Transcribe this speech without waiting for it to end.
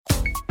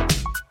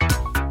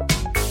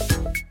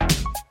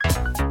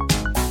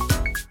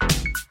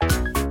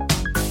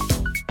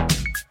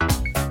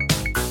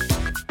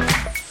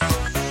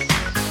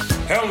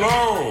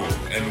Hello,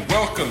 and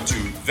welcome to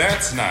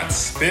That's Not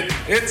Spit,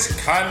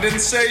 It's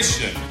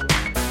Condensation.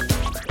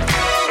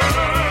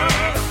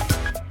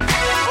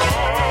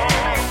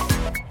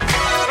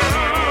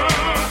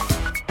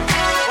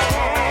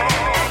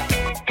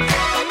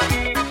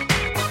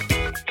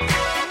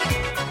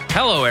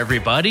 Hello,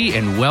 everybody,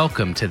 and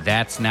welcome to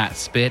That's Not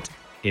Spit,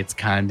 It's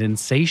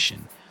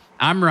Condensation.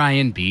 I'm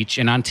Ryan Beach,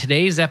 and on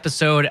today's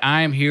episode,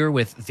 I'm here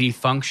with the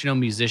functional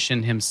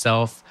musician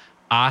himself,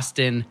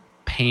 Austin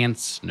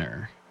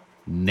Pantsner.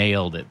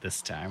 Nailed it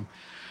this time.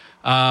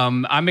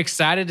 I'm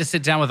excited to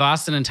sit down with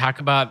Austin and talk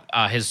about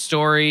his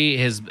story,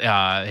 his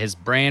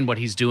brand, what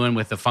he's doing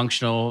with the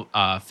functional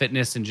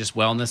fitness and just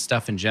wellness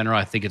stuff in general.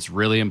 I think it's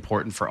really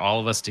important for all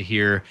of us to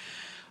hear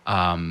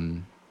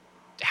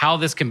how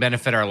this can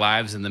benefit our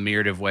lives in the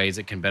myriad of ways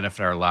it can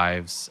benefit our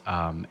lives.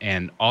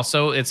 And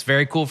also, it's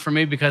very cool for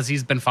me because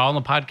he's been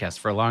following the podcast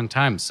for a long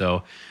time.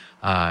 So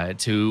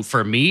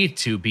for me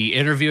to be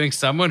interviewing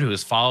someone who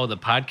has followed the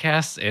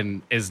podcast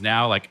and is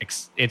now like,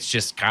 it's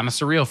just kind of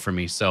surreal for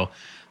me. So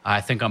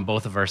I think on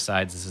both of our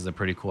sides, this is a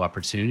pretty cool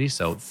opportunity.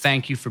 So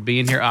thank you for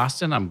being here,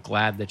 Austin. I'm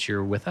glad that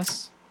you're with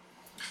us.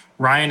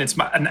 Ryan, it's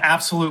an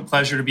absolute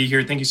pleasure to be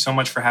here. Thank you so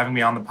much for having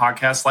me on the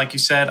podcast. Like you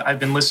said, I've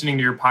been listening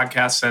to your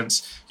podcast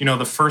since,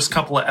 the first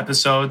couple of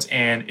episodes,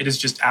 and it is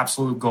just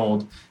absolute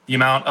gold. The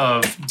amount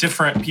of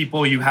different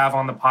people you have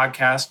on the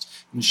podcast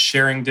and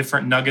sharing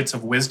different nuggets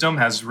of wisdom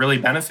has really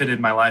benefited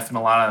my life in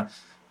a lot of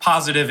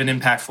positive and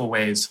impactful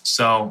ways.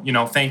 So,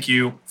 thank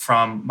you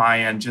from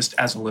my end, just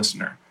as a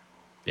listener.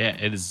 Yeah,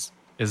 it's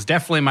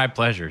definitely my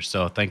pleasure.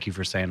 So thank you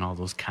for saying all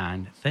those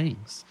kind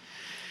things.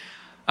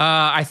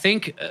 I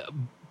think...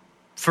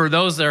 For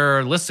those that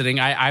are listening,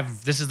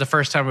 this is the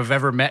first time I've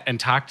ever met and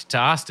talked to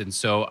Austin,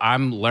 so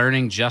I'm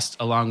learning just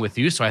along with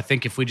you. So I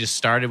think if we just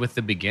started with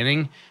the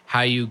beginning,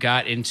 how you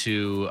got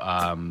into,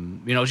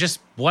 just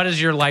what is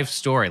your life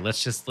story?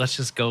 Let's just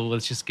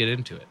get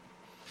into it.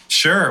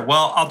 Sure.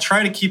 Well, I'll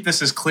try to keep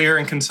this as clear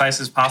and concise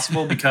as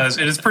possible because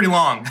it is pretty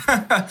long.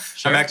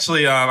 Sure.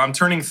 I'm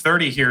turning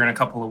 30 here in a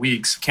couple of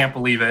weeks. Can't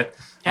believe it.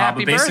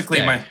 Happy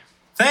birthday.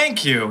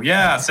 Thank you.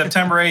 Yeah,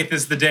 September 8th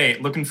is the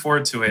date. Looking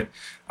forward to it.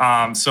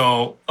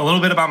 So a little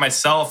bit about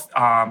myself.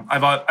 I'm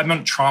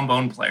a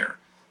trombone player.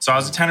 So I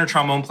was a tenor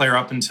trombone player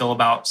up until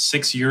about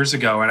 6 years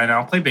ago, and I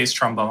now play bass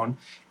trombone.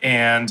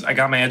 And I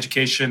got my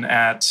education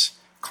at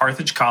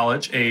Carthage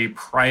College, a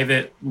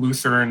private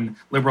Lutheran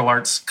liberal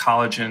arts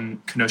college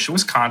in Kenosha,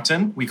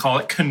 Wisconsin. We call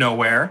it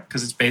Kenowhere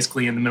because it's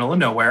basically in the middle of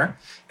nowhere.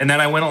 And then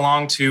I went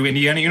along to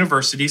Indiana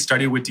University,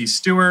 studied with Dee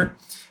Stewart,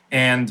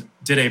 and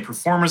did a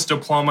performance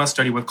diploma,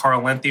 studied with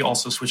Carl Lenthe,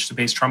 also switched to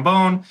bass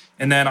trombone.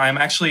 And then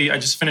I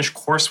just finished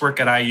coursework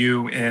at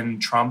IU in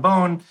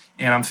trombone,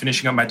 and I'm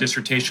finishing up my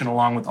dissertation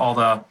along with all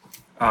the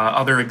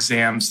other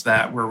exams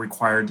that we're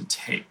required to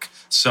take.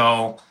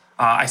 So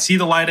I see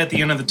the light at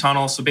the end of the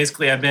tunnel. So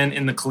basically, I've been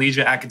in the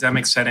collegiate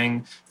academic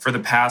setting for the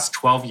past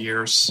 12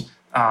 years.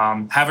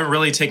 Haven't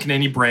really taken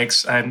any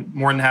breaks. I'm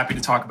more than happy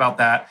to talk about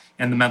that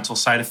and the mental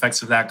side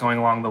effects of that going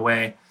along the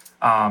way.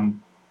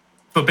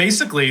 But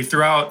basically,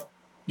 throughout,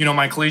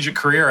 my collegiate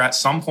career, at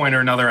some point or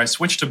another, I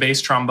switched to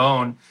bass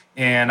trombone,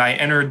 and I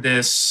entered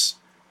this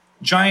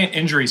giant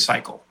injury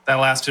cycle that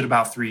lasted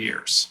about 3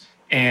 years.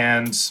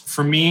 And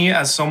for me,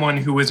 as someone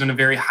who was in a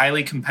very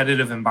highly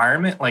competitive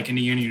environment, like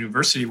Indiana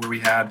University, where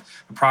we had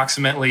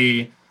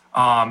approximately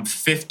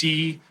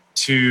 50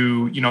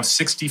 to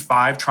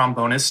 65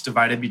 trombonists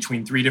divided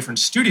between 3 different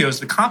studios,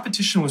 the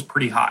competition was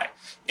pretty high.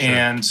 Sure.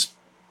 And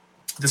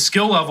the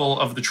skill level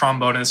of the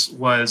trombonist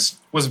was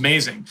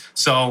amazing.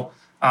 So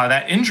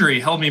that injury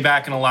held me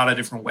back in a lot of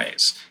different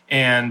ways.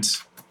 And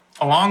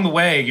along the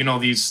way,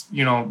 this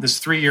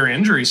 3-year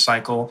injury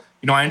cycle,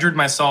 I injured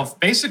myself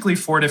basically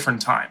 4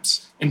 different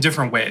times in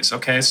different ways.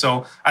 Okay.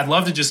 So I'd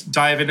love to just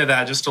dive into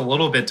that just a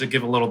little bit to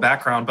give a little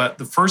background. But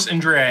the first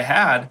injury I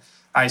had,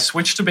 I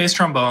switched to bass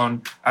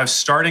trombone. I was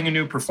starting a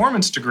new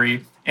performance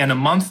degree. And a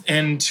month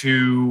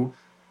into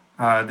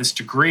this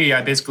degree,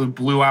 I basically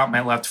blew out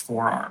my left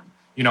forearm.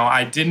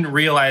 I didn't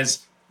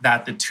realize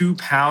that the 2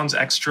 pounds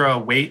extra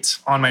weight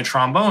on my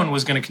trombone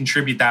was going to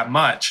contribute that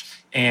much.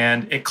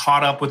 And it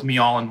caught up with me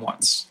all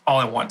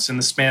at once in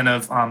the span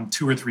of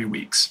 2 or 3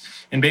 weeks.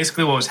 And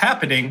basically what was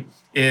happening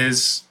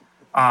is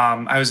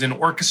I was in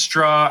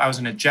orchestra, I was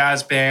in a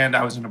jazz band,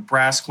 I was in a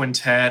brass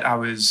quintet, I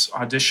was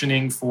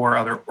auditioning for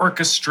other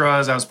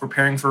orchestras, I was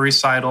preparing for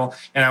recital,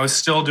 and I was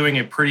still doing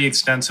a pretty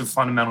extensive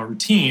fundamental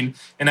routine.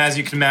 And as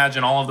you can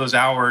imagine, all of those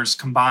hours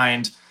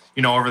combined,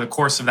 over the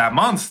course of that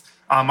month,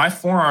 my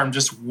forearm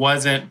just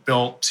wasn't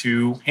built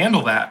to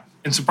handle that.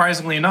 And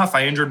surprisingly enough,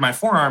 I injured my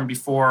forearm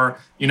before,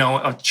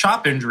 a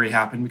chop injury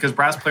happened because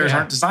brass players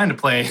aren't designed to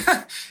play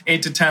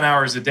 8 to 10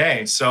 hours a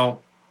day.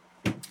 So,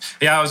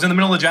 I was in the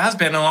middle of a jazz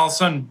band and all of a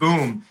sudden,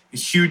 boom, a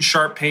huge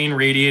sharp pain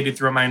radiated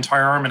through my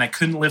entire arm and I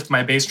couldn't lift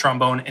my bass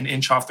trombone an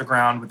inch off the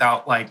ground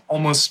without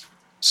almost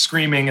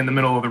screaming in the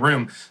middle of the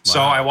room. Wow. So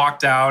I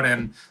walked out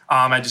and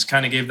I just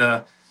kind of gave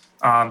the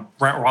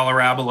Brent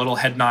Wallerab a little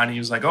head nod, and he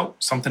was like, "Oh,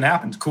 something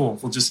happened. Cool.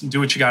 We'll just do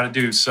what you got to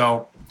do."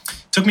 So,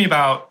 took me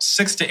about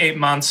 6 to 8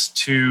 months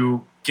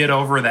to get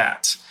over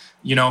that.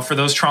 For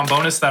those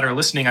trombonists that are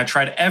listening, I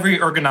tried every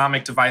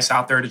ergonomic device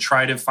out there to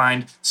try to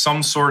find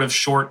some sort of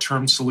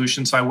short-term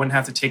solution so I wouldn't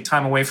have to take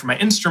time away from my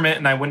instrument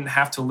and I wouldn't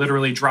have to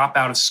literally drop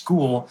out of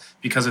school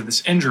because of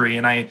this injury.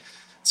 And I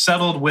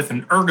settled with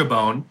an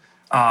Ergobone.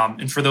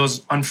 And for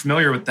those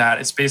unfamiliar with that,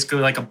 it's basically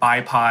like a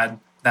bipod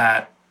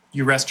that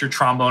you rest your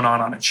trombone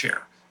on a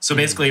chair. So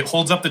basically it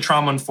holds up the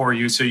trombone for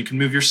you so you can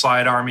move your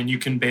slide arm and you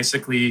can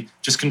basically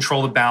just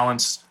control the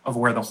balance of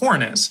where the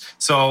horn is.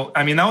 So,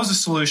 that was a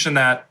solution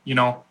that,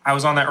 I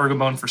was on that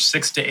Ergobone for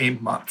 6 to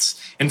 8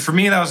 months. And for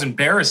me, that was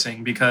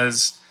embarrassing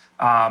because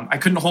I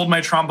couldn't hold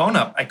my trombone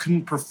up. I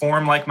couldn't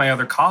perform like my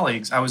other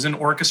colleagues. I was in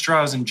orchestra,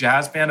 I was in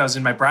jazz band, I was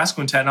in my brass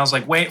quintet, and I was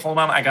like, wait, hold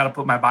on, I got to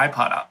put my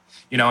bipod up.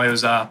 It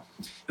was a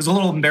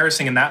little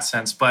embarrassing in that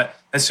sense. But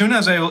as soon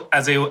as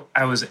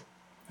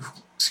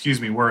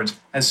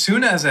As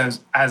soon as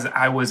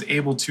I was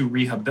able to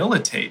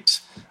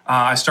rehabilitate,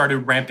 I started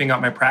ramping up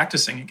my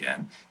practicing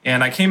again.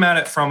 And I came at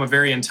it from a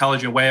very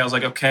intelligent way. I was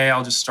like, okay,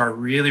 I'll just start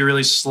really,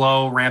 really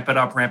slow, ramp it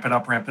up.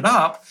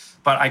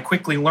 But I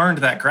quickly learned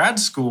that grad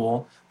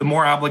school, the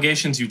more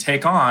obligations you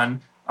take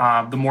on,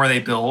 the more they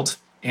build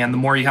and the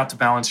more you have to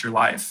balance your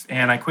life.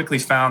 And I quickly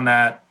found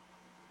that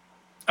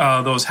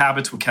those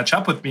habits would catch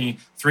up with me.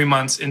 3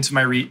 months into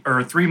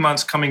 3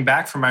 months coming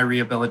back from my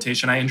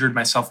rehabilitation, I injured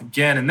myself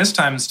again. And this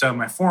time, instead of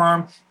my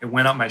forearm, it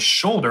went up my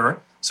shoulder.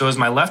 So it was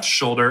my left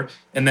shoulder.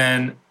 And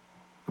then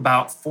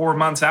about 4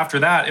 months after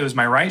that, it was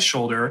my right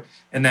shoulder.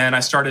 And then I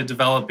started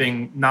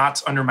developing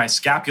knots under my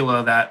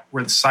scapula that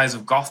were the size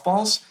of golf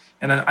balls.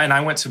 And I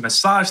went to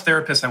massage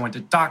therapists, I went to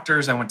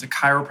doctors, I went to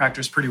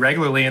chiropractors pretty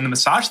regularly. And the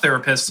massage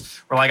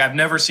therapists were like, I've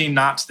never seen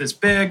knots this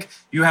big.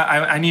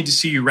 I need to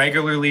see you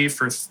regularly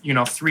for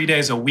 3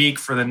 days a week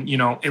for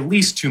at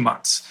least 2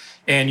 months.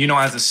 And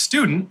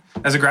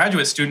as a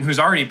graduate student who's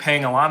already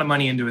paying a lot of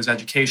money into his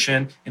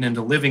education and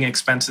into living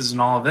expenses and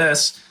all of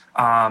this,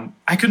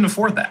 I couldn't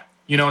afford that.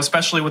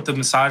 Especially with the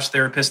massage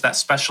therapist that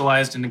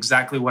specialized in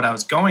exactly what I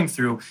was going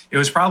through. It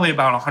was probably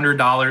about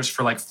 $100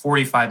 for like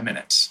 45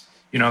 minutes.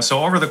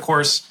 So over the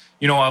course,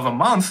 of a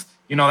month,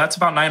 that's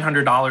about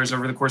 $900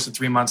 over the course of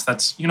 3 months.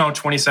 That's,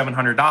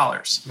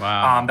 $2,700.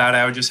 Wow. That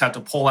I would just have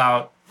to pull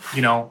out,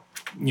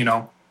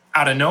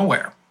 out of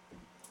nowhere.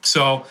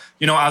 So,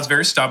 I was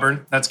very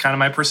stubborn. That's kind of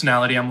my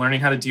personality. I'm learning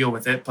how to deal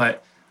with it,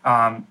 but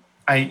I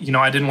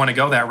didn't want to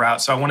go that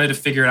route. So I wanted to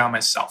figure it out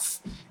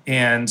myself.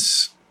 And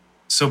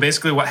so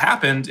basically what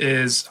happened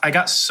is I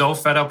got so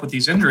fed up with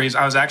these injuries.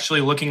 I was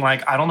actually looking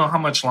like, I don't know how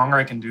much longer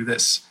I can do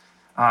this.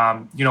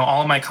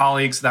 All of my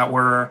colleagues that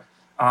were,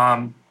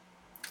 I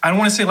don't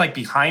want to say like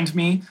behind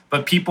me,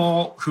 but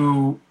people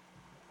who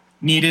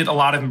needed a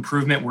lot of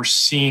improvement were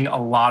seeing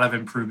a lot of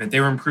improvement.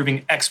 They were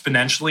improving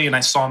exponentially, and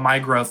I saw my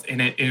growth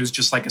in it. It was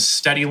just like a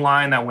steady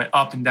line that went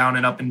up and down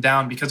and up and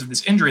down because of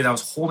this injury that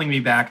was holding me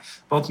back,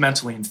 both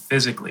mentally and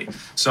physically.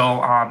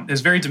 So it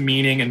was very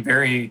demeaning and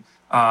very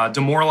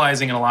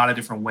demoralizing in a lot of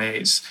different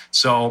ways.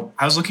 So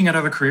I was looking at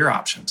other career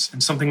options,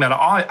 and something that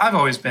I've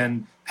always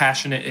been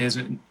passionate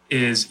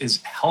is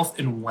health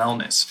and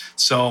wellness.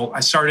 So I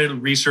started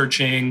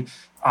researching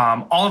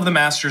all the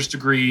master's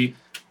degrees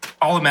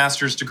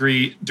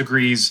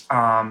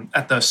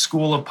at the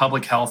School of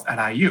Public Health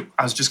at IU.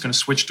 I was just going to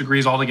switch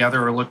degrees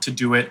altogether or look to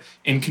do it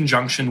in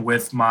conjunction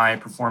with my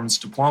performance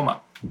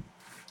diploma.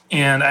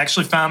 And I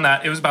actually found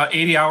that it was about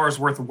 80 hours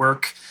worth of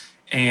work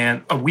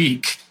and a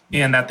week,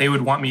 and that they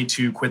would want me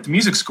to quit the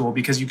music school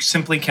because you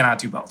simply cannot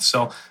do both.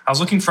 So I was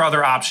looking for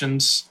other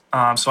options.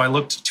 So I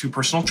looked to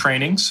personal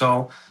training.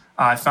 So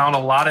I found a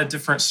lot of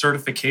different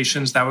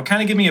certifications that would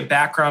kind of give me a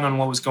background on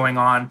what was going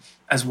on,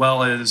 as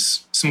well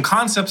as some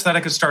concepts that I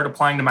could start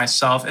applying to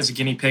myself as a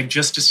guinea pig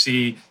just to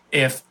see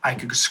if I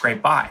could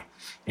scrape by.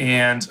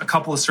 And a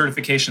couple of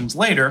certifications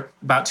later,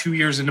 about 2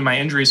 years into my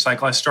injury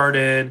cycle, I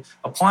started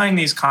applying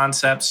these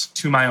concepts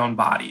to my own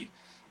body.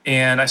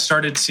 And I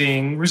started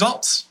seeing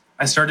results.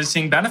 I started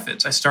seeing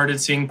benefits. I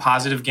started seeing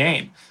positive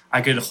gain.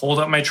 I could hold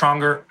up my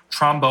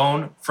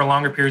trombone for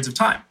longer periods of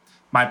time.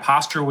 My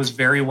posture was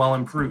very well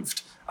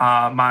improved.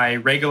 My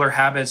regular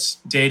habits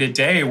day to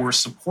day were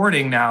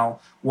supporting now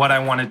what I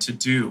wanted to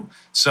do.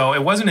 So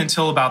it wasn't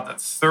until about the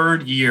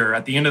third year,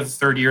 at the end of the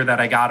third year,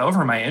 that I got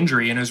over my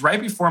injury. And it was right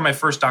before my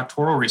first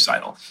doctoral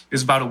recital. It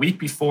was about a week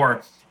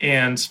before.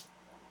 And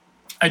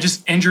I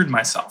just injured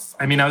myself.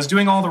 I was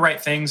doing all the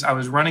right things. I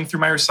was running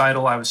through my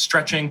recital. I was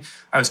stretching.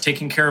 I was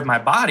taking care of my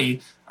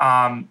body.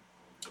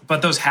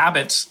 But those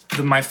habits,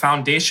 my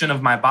foundation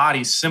of my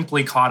body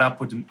simply caught up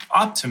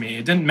to me.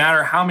 It didn't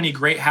matter how many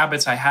great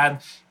habits I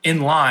had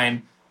in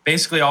line.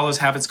 Basically, all those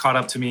habits caught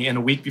up to me. And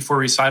a week before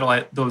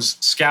recital, those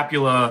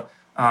scapula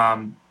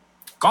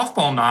golf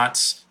ball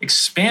knots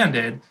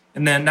expanded.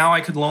 And then now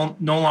I could no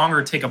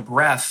longer take a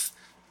breath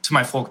to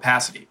my full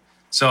capacity.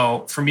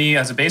 So for me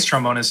as a bass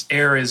trombonist,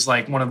 air is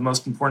like one of the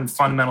most important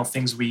fundamental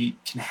things we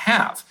can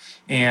have.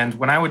 And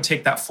when I would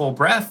take that full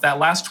breath, that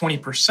last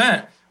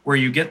 20% where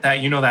you get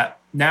that, that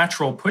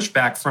natural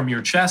pushback from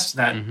your chest,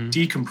 that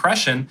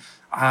decompression,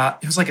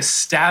 it was like a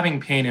stabbing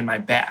pain in my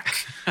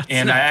back.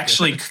 And I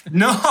actually,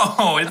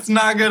 no, it's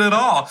not good at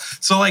all.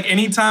 So like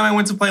anytime I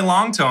went to play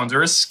long tones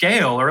or a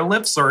scale or a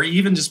lips or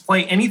even just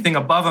play anything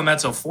above a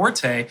mezzo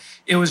forte,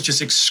 it was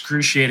just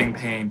excruciating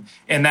pain.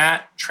 And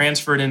that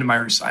transferred into my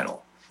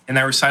recital. And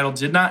that recital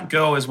did not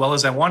go as well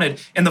as I wanted.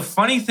 And the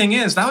funny thing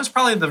is, that was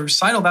probably the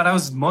recital that I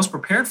was most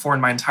prepared for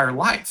in my entire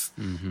life.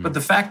 Mm-hmm. But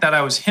the fact that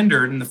I was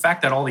hindered and the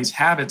fact that all these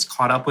habits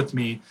caught up with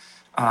me,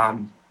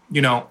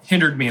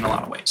 hindered me in a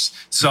lot of ways.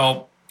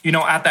 So,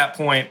 at that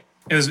point,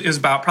 it was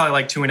about probably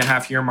like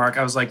 2.5 year mark.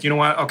 I was like, you know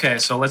what? Okay,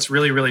 so let's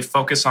really, really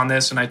focus on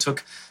this. And I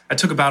took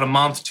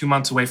about 2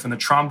 months away from the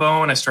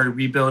trombone. I started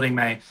rebuilding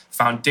my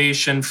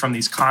foundation from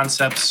these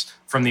concepts,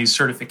 from these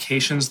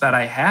certifications that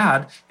I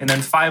had. And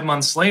then 5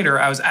 months later,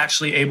 I was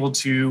actually able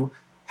to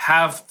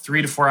have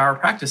 3 to 4 hour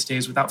practice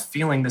days without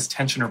feeling this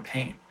tension or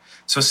pain.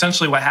 So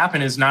essentially what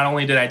happened is not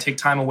only did I take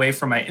time away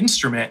from my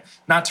instrument,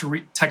 not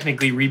to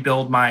technically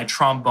rebuild my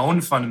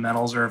trombone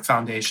fundamentals or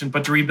foundation,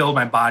 but to rebuild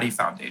my body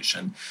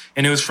foundation.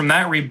 And it was from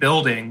that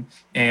rebuilding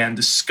and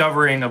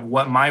discovering of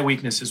what my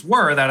weaknesses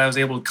were that I was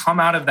able to come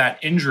out of that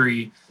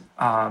injury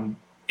and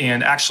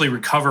actually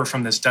recover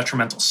from this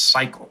detrimental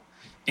cycle.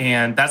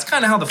 And that's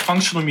kind of how the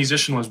functional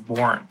musician was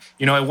born.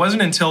 It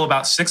wasn't until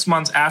about 6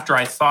 months after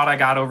I thought I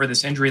got over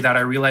this injury that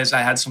I realized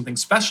I had something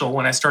special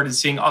when I started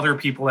seeing other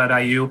people at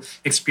IU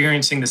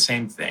experiencing the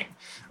same thing.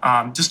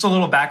 Just a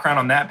little background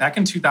on that. Back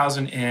in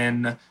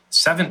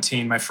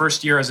 2017, my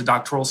first year as a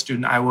doctoral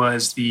student, I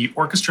was the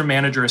orchestra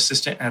manager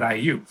assistant at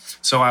IU.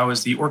 So I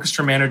was the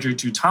orchestra manager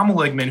to Tom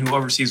Ligman, who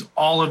oversees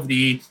all of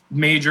the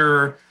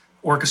major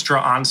orchestra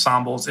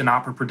ensembles and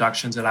opera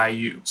productions at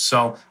IU.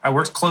 So I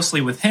worked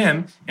closely with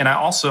him, and I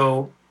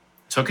also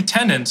took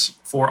attendance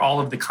for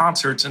all of the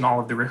concerts and all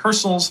of the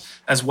rehearsals,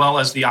 as well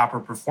as the opera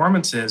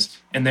performances.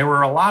 And there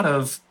were a lot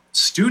of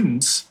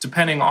students,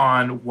 depending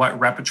on what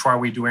repertoire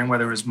we're doing,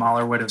 whether it was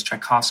Mahler, whether it was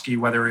Tchaikovsky,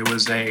 whether it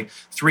was a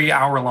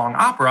 3-hour-long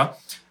opera,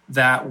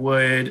 that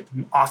would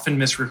often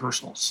miss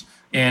rehearsals.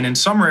 And in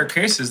some rare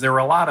cases, there were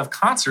a lot of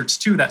concerts,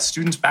 too, that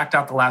students backed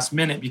out the last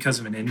minute because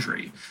of an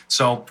injury.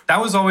 So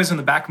that was always in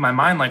the back of my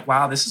mind, like,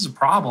 wow, this is a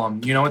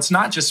problem. It's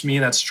not just me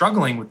that's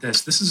struggling with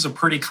this. This is a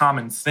pretty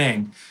common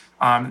thing.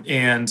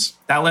 And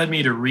that led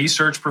me to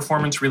research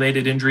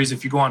performance-related injuries.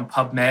 If you go on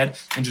PubMed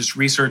and just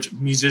research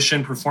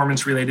musician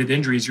performance-related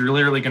injuries, you're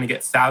literally going to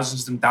get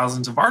thousands and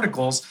thousands of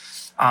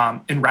articles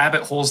and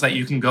rabbit holes that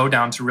you can go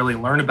down to really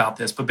learn about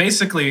this. But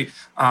basically,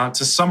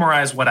 to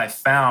summarize what I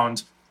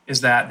found,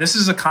 is that this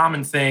is a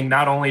common thing,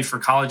 not only for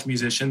college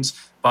musicians,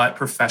 but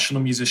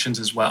professional musicians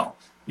as well.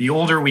 The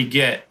older we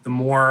get, the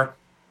more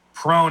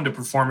prone to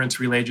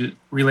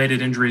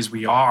performance-related injuries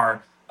we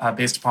are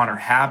based upon our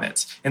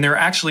habits. And there are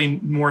actually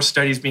more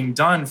studies being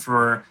done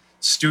for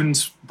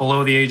students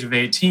below the age of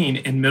 18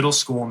 in middle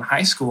school and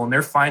high school, and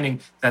they're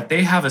finding that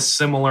they have a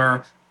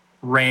similar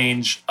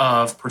range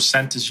of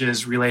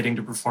percentages relating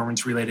to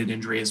performance-related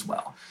injury as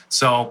well.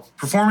 So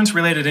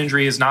performance-related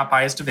injury is not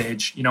biased of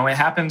age. It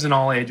happens in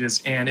all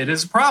ages, and it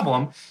is a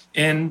problem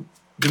in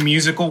the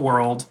musical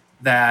world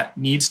that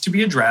needs to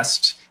be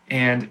addressed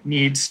and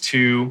needs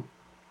to,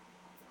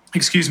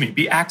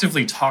 be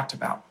actively talked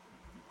about.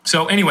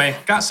 So anyway,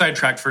 got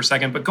sidetracked for a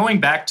second, but going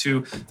back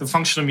to the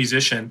functional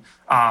musician,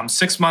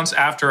 6 months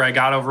after I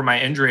got over my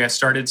injury, I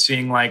started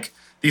seeing like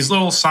these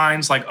little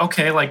signs like,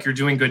 okay, like you're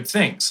doing good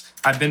things.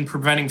 I've been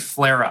preventing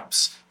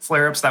flare-ups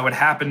that would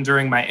happen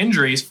during my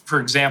injuries. For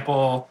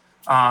example,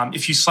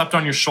 if you slept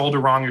on your shoulder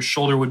wrong, your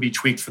shoulder would be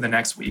tweaked for the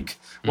next week.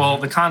 Mm-hmm. Well,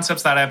 the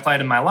concepts that I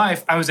applied in my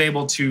life, I was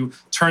able to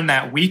turn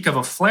that week of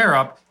a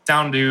flare-up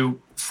down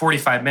to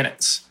 45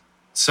 minutes.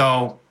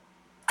 So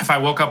if I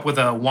woke up with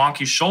a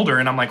wonky shoulder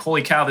and I'm like,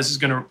 holy cow, this is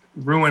going to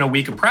ruin a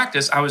week of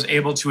practice, I was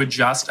able to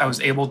adjust. I was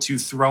able to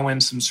throw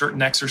in some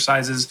certain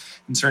exercises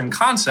and certain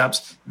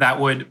concepts that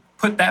would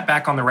put that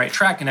back on the right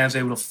track, and I was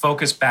able to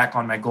focus back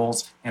on my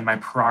goals and my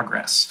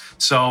progress.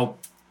 So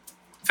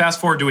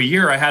fast forward to a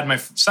year, I had my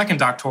second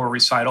doctoral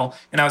recital,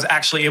 and I was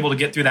actually able to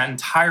get through that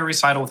entire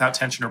recital without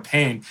tension or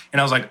pain.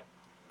 And I was like,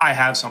 I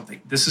have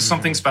something. This is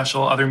something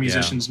special. Other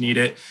musicians need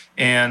it.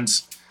 And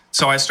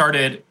so I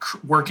started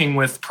working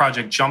with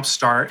Project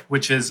Jumpstart,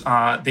 which is,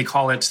 they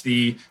call it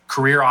the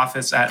career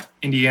office at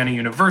Indiana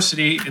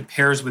University. It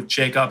pairs with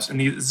Jacobs, and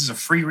this is a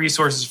free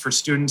resources for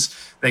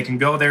students. They can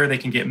go there, they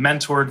can get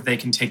mentored, they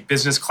can take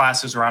business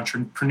classes or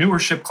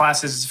entrepreneurship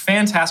classes. It's a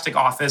fantastic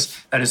office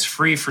that is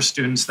free for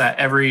students that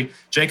every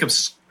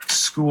Jacobs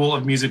School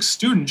of Music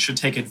student should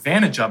take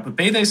advantage of. But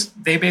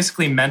they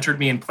basically mentored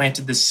me and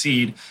planted the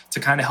seed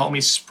to kind of help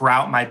me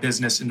sprout my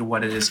business into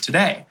what it is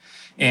today.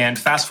 And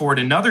fast forward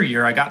another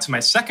year, I got to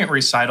my second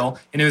recital,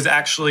 and it was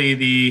actually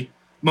the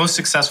most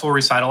successful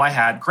recital I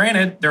had.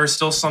 Granted, there are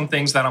still some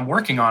things that I'm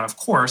working on, of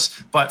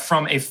course, but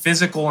from a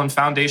physical and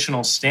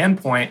foundational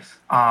standpoint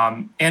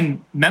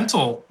and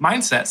mental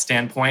mindset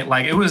standpoint,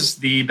 like it was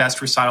the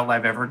best recital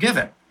I've ever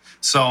given.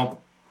 So,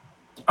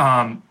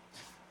 a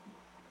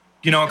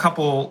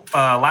couple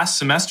last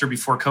semester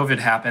before COVID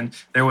happened,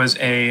 there was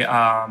a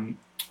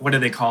what do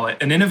they call it?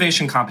 An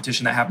innovation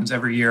competition that happens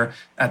every year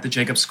at the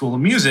Jacobs School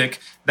of Music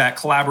that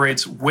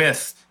collaborates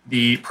with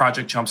the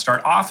Project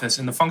Jumpstart office.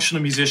 And the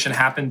Functional Musician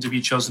happened to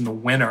be chosen the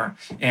winner.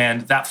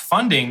 And that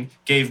funding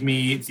gave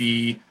me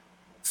the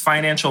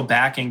financial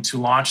backing to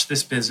launch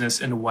this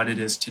business into what it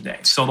is today.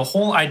 So the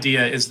whole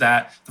idea is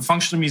that the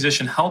Functional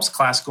Musician helps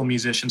classical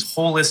musicians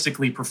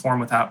holistically perform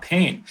without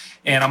pain.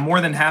 And I'm more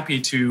than happy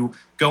to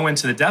go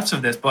into the depths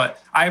of this,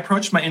 but I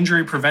approached my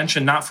injury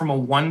prevention not from a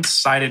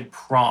one-sided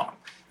prong.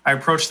 I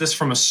approached this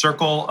from a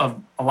circle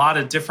of a lot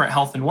of different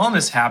health and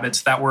wellness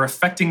habits that were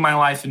affecting my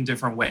life in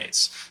different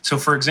ways. So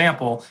for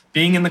example,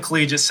 being in the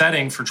collegiate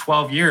setting for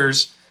 12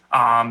 years,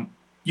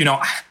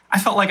 I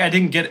felt like I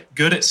didn't get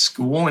good at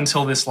school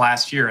until this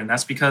last year. And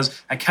that's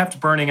because I kept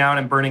burning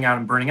out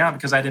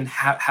because I didn't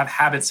have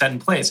habits set in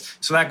place.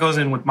 So that goes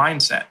in with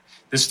mindset.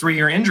 This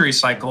 3-year injury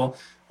cycle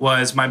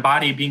was my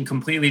body being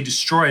completely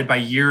destroyed by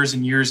years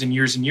and years and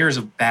years and years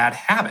of bad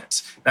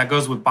habits. That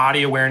goes with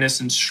body awareness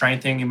and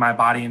strengthening my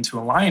body into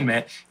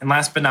alignment. And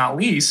last but not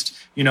least,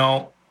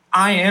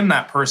 I am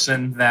that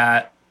person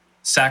that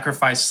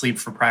sacrificed sleep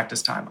for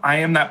practice time. I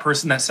am that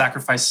person that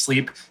sacrificed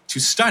sleep to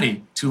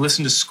study, to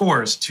listen to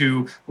scores,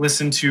 to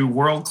listen to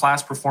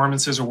world-class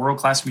performances or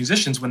world-class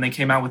musicians when they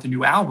came out with a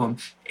new album.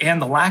 And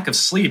the lack of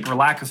sleep or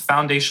lack of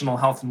foundational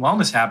health and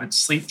wellness habits,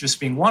 sleep just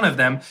being one of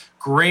them,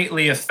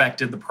 greatly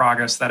affected the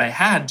progress that I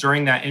had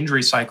during that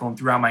injury cycle and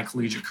throughout my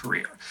collegiate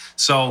career.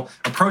 So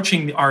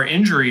approaching our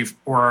injury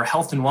or our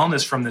health and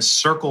wellness from this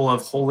circle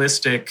of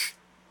holistic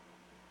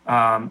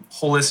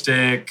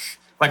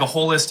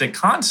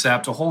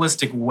concept, a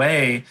holistic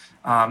way,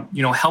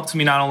 helped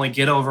me not only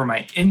get over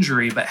my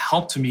injury, but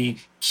helped me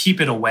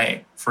keep it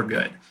away for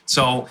good.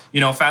 So,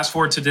 fast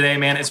forward to today,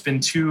 man, it's been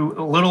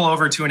a little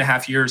over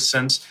 2.5 years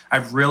since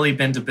I've really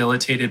been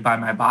debilitated by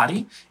my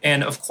body.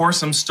 And of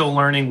course, I'm still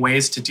learning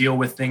ways to deal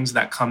with things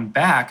that come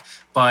back.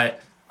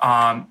 But,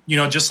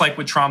 just like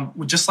with trauma,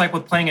 just like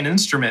with playing an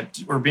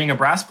instrument or being a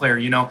brass player,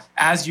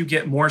 as you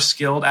get more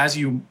skilled, as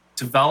you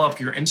develop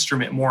your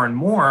instrument more and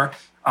more,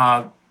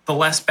 the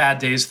less bad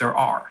days there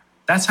are.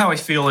 That's how I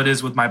feel it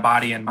is with my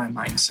body and my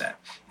mindset.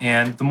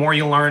 And the more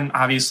you learn,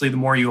 obviously, the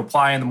more you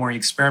apply and the more you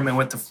experiment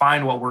with to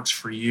find what works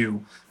for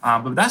you.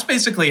 But that's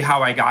basically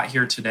how I got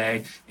here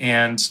today.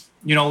 And,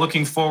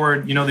 looking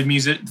forward,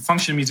 the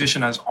Functional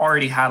Musician has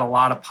already had a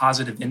lot of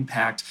positive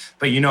impact.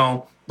 But,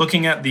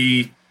 looking at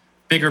the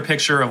bigger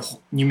picture of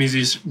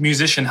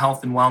musician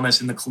health and wellness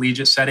in the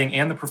collegiate setting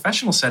and the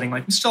professional setting,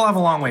 we still have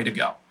a long way to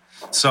go.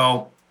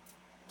 So,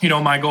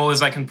 my goal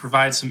is I can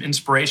provide some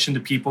inspiration to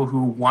people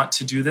who want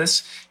to do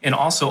this and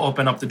also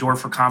open up the door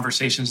for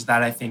conversations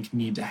that I think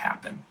need to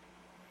happen.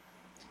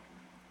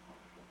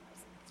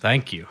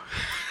 Thank you.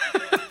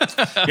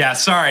 Yeah,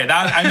 sorry.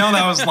 I know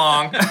that was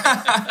long.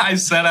 I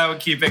said I would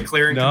keep it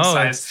clear and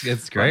concise.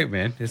 It's great,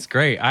 man. It's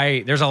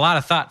great. There's a lot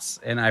of thoughts,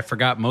 and I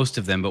forgot most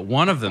of them, but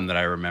one of them that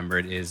I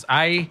remembered is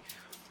I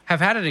have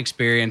had an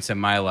experience in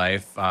my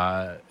life.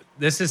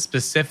 This is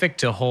specific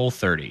to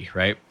Whole30,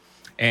 right?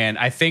 And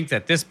I think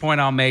that this point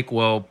I'll make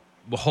will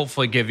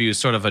hopefully give you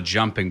sort of a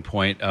jumping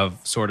point of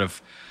sort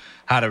of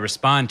how to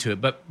respond to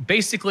it. But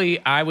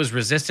basically, I was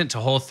resistant to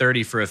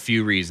Whole30 for a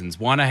few reasons.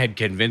 One, I had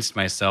convinced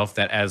myself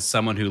that as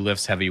someone who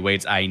lifts heavy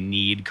weights, I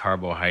need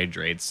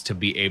carbohydrates to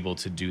be able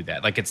to do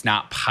that. It's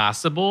not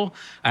possible.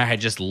 I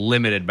had just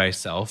limited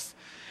myself.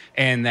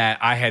 And that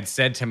I had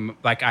said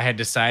I had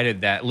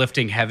decided that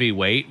lifting heavy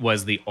weight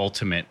was the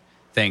ultimate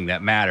thing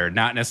that mattered,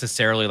 not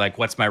necessarily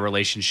what's my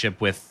relationship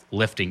with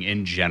lifting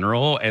in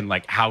general and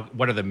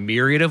what are the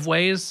myriad of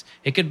ways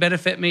it could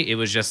benefit me. It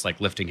was just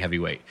lifting heavy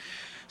weight.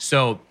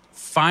 So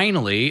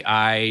finally,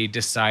 I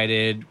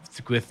decided,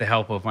 with the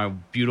help of my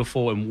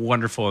beautiful and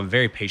wonderful and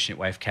very patient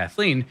wife,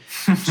 Kathleen,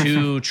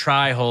 to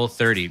try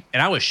Whole30.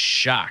 And I was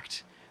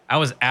shocked. I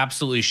was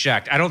absolutely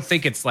shocked. I don't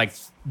think it's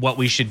what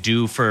we should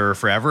do for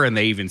forever. And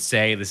they even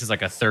say this is a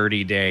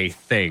 30-day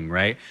thing,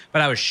 right?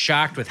 But I was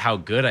shocked with how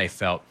good I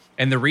felt.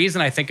 And the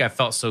reason I think I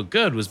felt so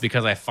good was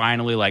because I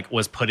finally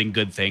was putting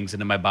good things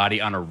into my body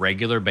on a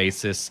regular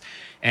basis,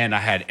 and I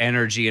had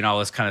energy and all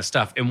this kind of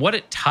stuff. And what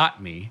it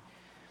taught me,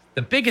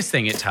 the biggest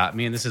thing it taught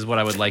me, and this is what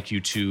I would like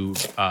you to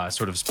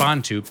sort of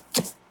respond to,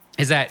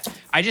 is that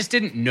I just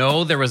didn't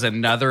know there was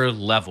another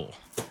level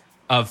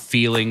of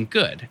feeling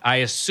good. I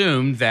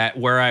assumed that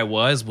where I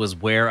was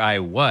where I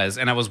was,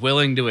 and I was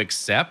willing to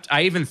accept.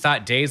 I even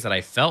thought days that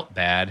I felt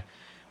bad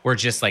were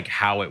just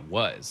how it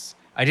was.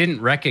 I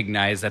didn't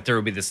recognize that there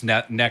would be this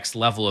next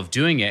level of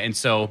doing it. And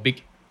so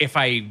if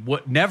I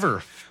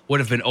never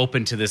would have been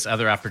open to this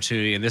other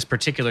opportunity, in this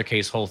particular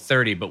case,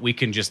 Whole30, but we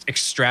can just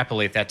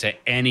extrapolate that to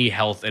any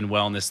health and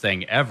wellness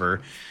thing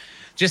ever.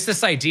 Just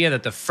this idea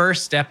that the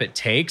first step it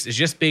takes is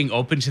just being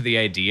open to the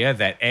idea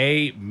that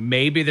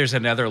maybe there's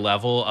another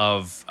level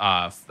of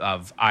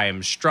I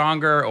am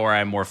stronger, or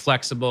I'm more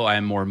flexible,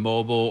 I'm more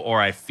mobile,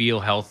 or I feel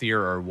healthier,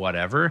 or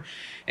whatever.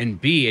 And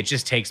B, it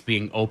just takes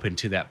being open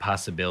to that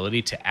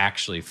possibility to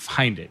actually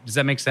find it. Does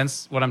that make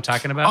sense, what I'm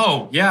talking about?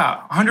 Oh,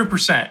 yeah,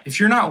 100%. If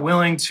you're not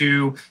willing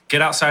to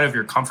get outside of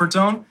your comfort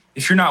zone,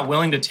 if you're not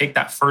willing to take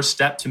that first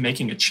step to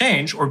making a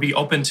change or be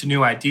open to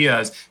new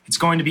ideas, it's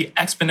going to be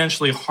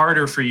exponentially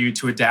harder for you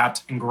to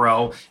adapt and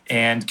grow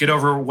and get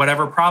over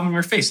whatever problem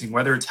you're facing,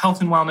 whether it's health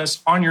and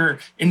wellness on your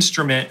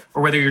instrument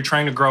or whether you're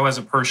trying to grow as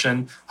a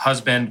person,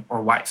 husband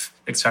or wife,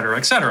 et cetera,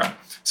 et cetera.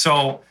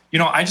 So,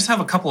 I just have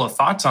a couple of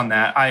thoughts on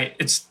that.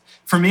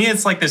 For me,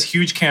 it's like this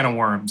huge can of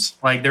worms.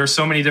 Like there are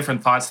so many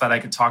different thoughts that I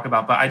could talk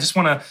about, but I just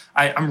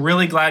I'm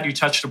really glad you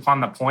touched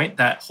upon the point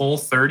that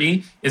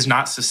Whole30 is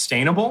not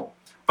sustainable,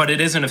 but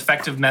it is an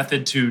effective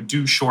method to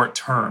do short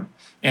term.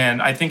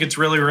 And I think it's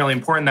really, really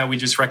important that we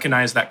just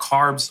recognize that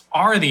carbs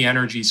are the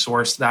energy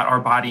source that our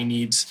body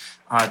needs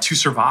to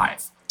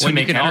survive, to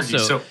make energy.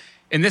 So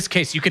in this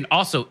case, you can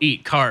also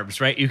eat carbs,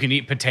 right? You can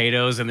eat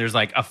potatoes, and there's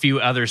like a few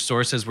other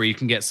sources where you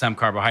can get some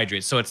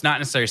carbohydrates. So it's not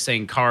necessarily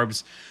saying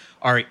carbs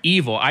are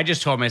evil. I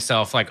just told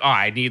myself like,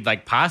 I need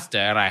like pasta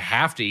and I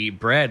have to eat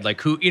bread.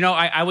 Like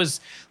I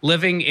was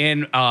living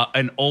in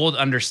an old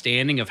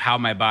understanding of how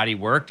my body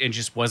worked and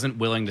just wasn't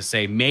willing to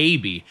say,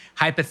 maybe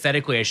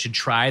hypothetically I should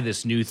try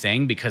this new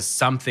thing because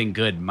something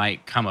good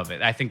might come of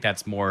it. I think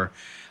that's more,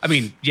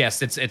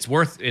 yes, it's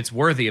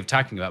worthy of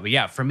talking about. But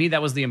yeah, for me,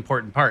 that was the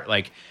important part.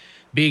 Like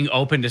being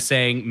open to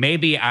saying,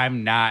 maybe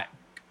I'm not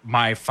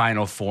my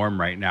final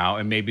form right now,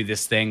 and maybe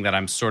this thing that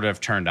I'm sort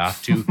of turned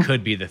off to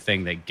could be the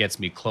thing that gets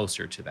me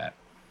closer to that.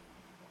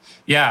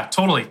 Yeah,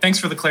 totally. Thanks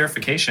for the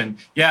clarification.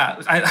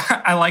 Yeah,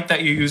 I like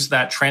that you use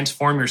that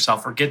transform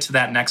yourself or get to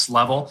that next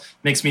level.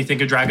 Makes me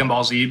think of Dragon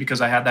Ball Z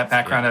because I had that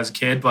background as a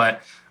kid.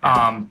 But,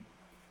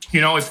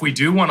 if we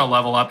do want to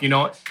level up,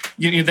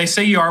 they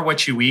say you are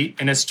what you eat,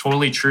 and it's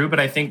totally true.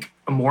 But I think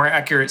a more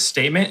accurate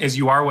statement is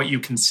you are what you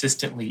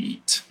consistently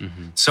eat.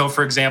 Mm-hmm. So,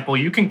 for example,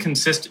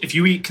 if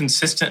you eat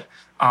consistent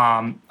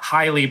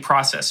highly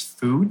processed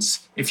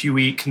foods, if you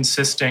eat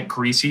consistent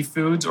greasy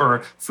foods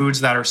or foods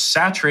that are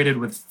saturated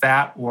with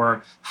fat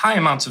or high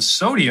amounts of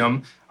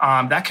sodium,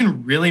 that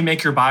can really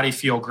make your body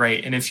feel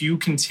great. And if you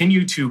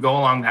continue to go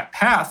along that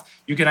path,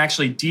 you can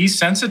actually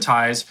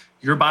desensitize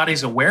your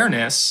body's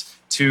awareness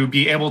to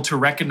be able to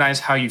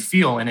recognize how you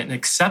feel, and it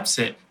accepts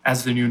it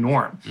as the new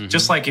norm. Mm-hmm.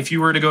 Just like if you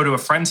were to go to a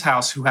friend's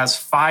house who has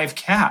 5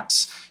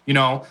 cats,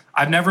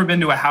 I've never been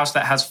to a house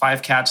that has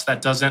 5 cats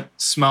that doesn't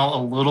smell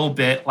a little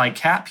bit like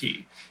cat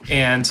pee.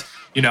 And,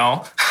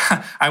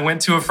 I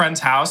went to a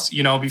friend's house,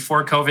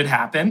 before COVID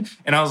happened.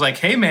 And I was like,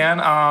 hey,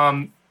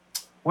 man,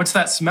 what's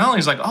that smell? And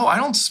he's like, oh, I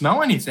don't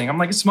smell anything. I'm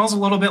like, it smells a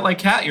little bit like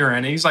cat urine.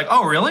 And he's like,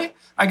 oh, really?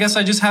 I guess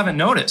I just haven't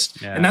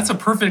noticed. Yeah. And that's a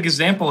perfect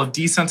example of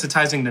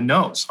desensitizing the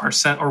nose,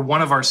 or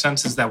one of our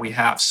senses that we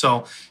have.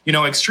 So,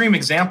 extreme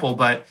example,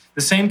 but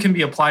the same can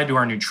be applied to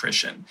our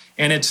nutrition.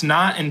 And it's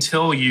not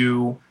until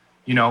you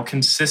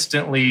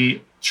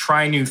consistently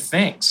try new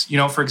things.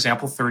 For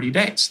example, 30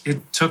 days.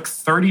 It took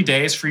 30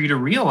 days for you to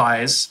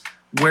realize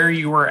where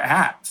you were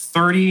at.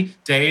 30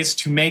 days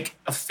to make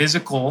a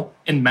physical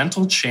and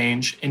mental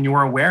change in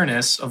your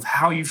awareness of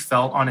how you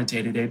felt on a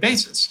day-to-day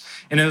basis.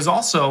 And it was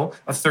also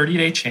a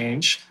 30-day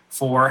change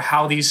for a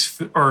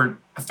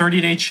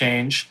 30-day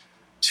change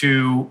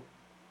to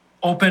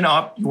open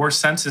up your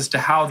senses to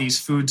how these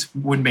foods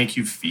would make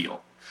you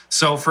feel.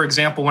 So, for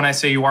example, when I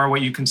say you are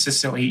what you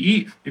consistently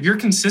eat,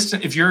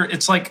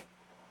 it's like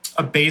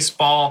a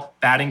baseball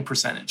batting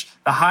percentage.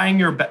 The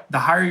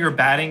higher your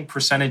batting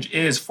percentage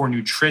is for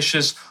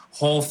nutritious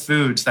whole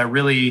foods that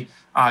really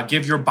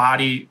give your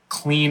body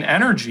clean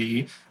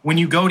energy. When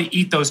you go to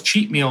eat those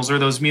cheat meals or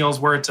those meals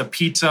where it's a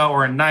pizza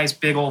or a nice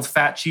big old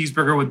fat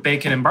cheeseburger with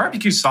bacon and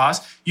barbecue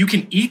sauce, you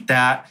can eat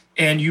that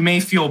and you may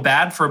feel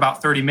bad for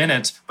about 30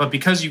 minutes, but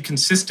because you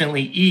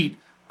consistently eat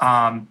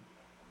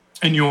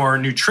in your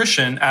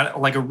nutrition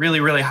at like a really,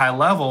 really high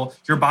level,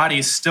 your body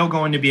is still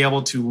going to be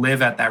able to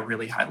live at that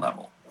really high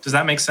level. Does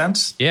that make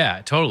sense?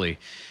 Yeah, totally.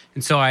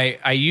 And so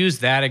I use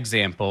that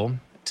example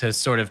to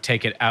sort of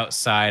take it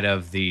outside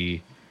of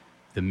the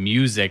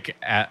music,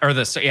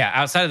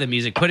 outside of the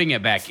music, putting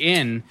it back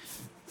in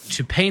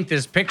to paint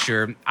this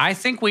picture. I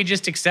think we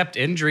just accept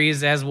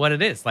injuries as what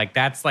it is. Like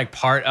that's like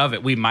part of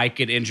it. We might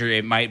get injured.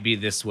 It might be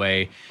this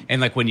way.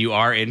 And like when you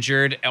are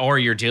injured or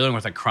you're dealing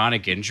with a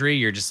chronic injury,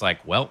 you're just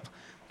like, well,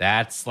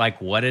 that's like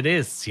what it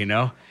is,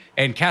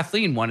 And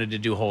Kathleen wanted to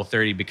do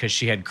Whole30 because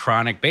she had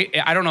chronic,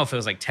 I don't know if it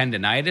was like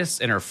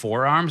tendonitis in her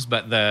forearms,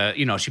 but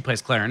she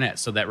plays clarinet.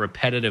 So that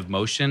repetitive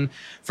motion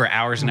for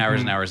hours and hours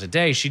and hours a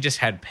day, she just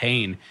had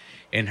pain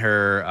in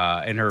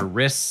her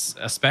wrists,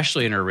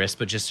 especially in her wrists,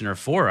 but just in her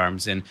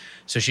forearms. And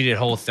so she did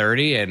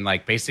Whole30, and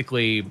like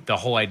basically the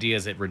whole idea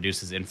is it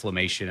reduces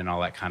inflammation and all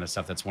that kind of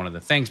stuff. That's one of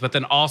the things. But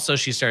then also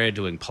she started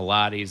doing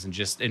Pilates and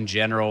just in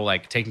general,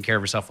 like taking care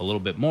of herself a little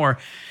bit more.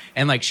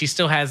 And like she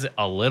still has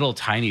a little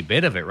tiny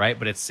bit of it, right?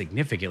 But it's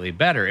significantly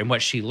better. And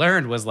what she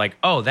learned was like,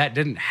 oh, that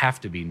didn't have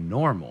to be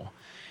normal.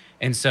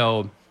 And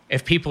so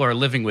if people are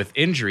living with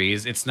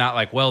injuries, it's not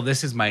like, well,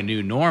 this is my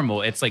new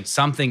normal. It's like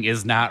something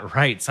is not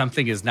right.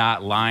 Something is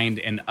not lined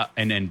and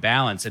in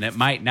balance. And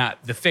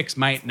the fix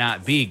might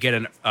not be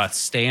get a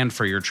stand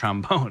for your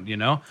trombone,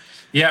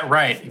 Yeah,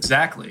 right.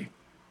 Exactly.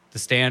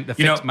 The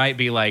fix might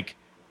be like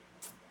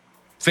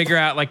figure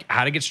out like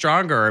how to get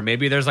stronger, or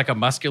maybe there's like a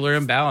muscular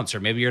imbalance, or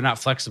maybe you're not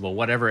flexible,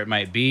 whatever it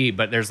might be.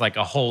 But there's like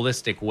a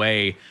holistic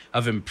way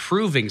of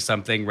improving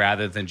something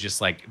rather than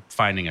just like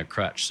finding a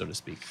crutch, so to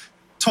speak.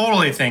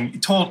 Totally.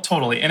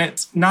 And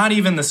it's not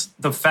even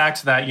the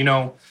fact that,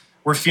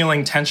 we're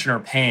feeling tension or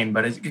pain,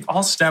 but it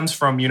all stems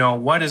from,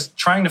 what is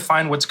trying to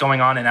find what's going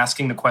on and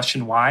asking the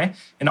question why.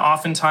 And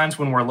oftentimes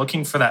when we're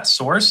looking for that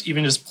source,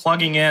 even just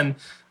plugging in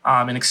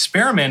and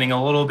experimenting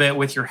a little bit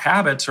with your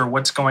habits or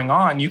what's going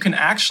on, you can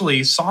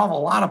actually solve a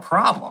lot of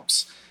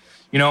problems.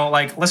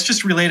 Like let's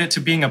just relate it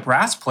to being a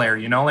brass player.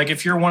 Like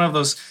if you're one of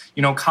those,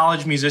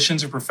 college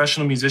musicians or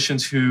professional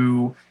musicians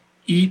who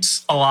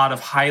eats a lot of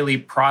highly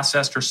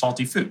processed or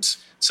salty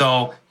foods.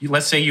 So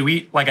let's say you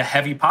eat like a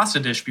heavy pasta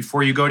dish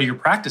before you go to your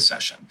practice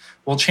session.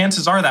 Well,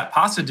 chances are that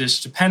pasta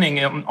dish,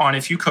 depending on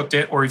if you cooked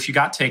it or if you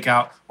got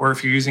takeout or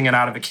if you're using it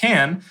out of a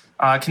can,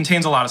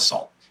 contains a lot of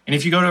salt. And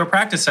if you go to a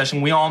practice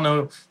session, we all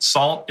know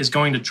salt is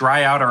going to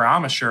dry out our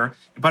embouchure,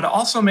 but it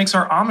also makes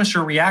our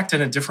embouchure react in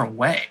a different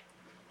way.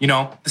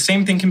 The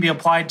same thing can be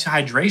applied to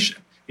hydration.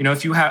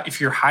 If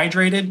you're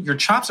hydrated, your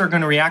chops are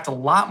going to react a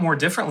lot more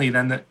differently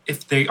than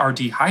if they are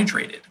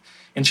dehydrated.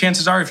 And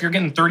chances are, if you're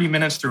getting 30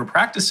 minutes through a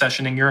practice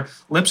session and your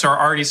lips are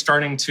already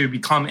starting to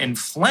become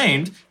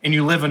inflamed and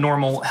you live a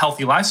normal,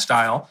 healthy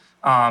lifestyle,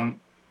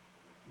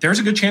 there's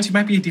a good chance you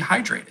might be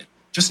dehydrated,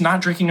 just not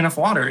drinking enough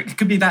water. It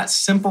could be that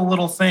simple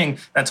little thing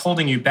that's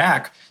holding you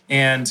back.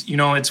 And,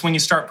 it's when you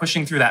start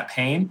pushing through that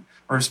pain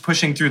or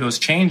pushing through those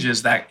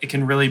changes that it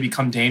can really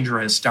become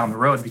dangerous down the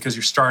road, because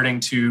you're starting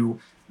to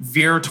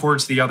veer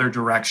towards the other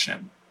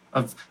direction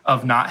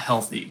of not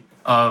healthy,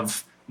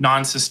 of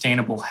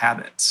non-sustainable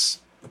habits,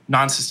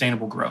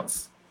 non-sustainable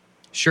growth.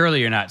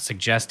 Surely you're not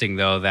suggesting,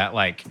 though, that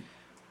like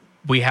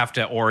we have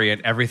to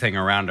orient everything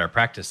around our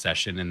practice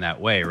session in that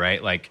way,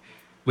 right? Like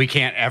we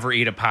can't ever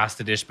eat a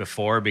pasta dish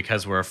before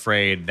because we're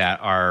afraid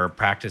that our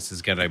practice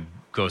is going to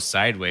go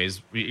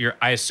sideways.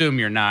 I assume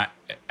you're not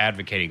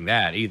advocating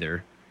that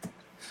either.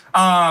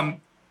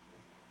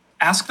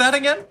 Ask that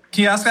again?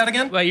 Can you ask that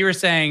again? Well, you were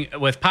saying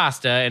with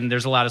pasta, and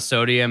there's a lot of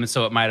sodium, and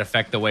so it might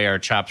affect the way our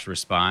chops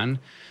respond.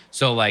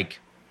 So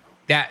like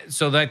that,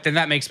 then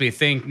that makes me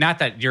think, not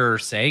that you're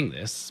saying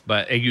this,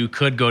 but you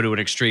could go to an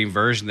extreme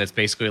version that's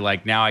basically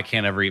like, now I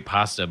can't ever eat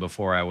pasta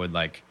before I would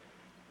like,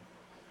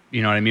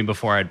 you know what I mean?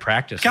 Before I'd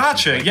practice.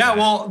 Gotcha. Like yeah. That.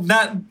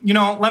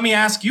 Well, let me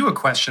ask you a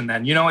question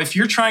then. If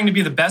you're trying to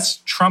be the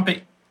best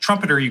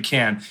trumpeter you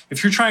can,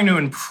 if you're trying to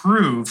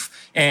improve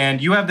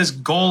and you have this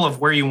goal of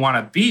where you want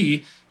to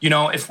be,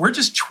 if we're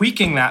just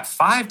tweaking that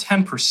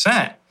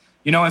 5-10%,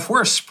 if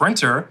we're a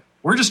sprinter,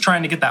 we're just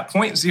trying to get that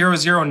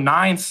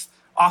 0.009th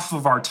off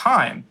of our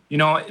time.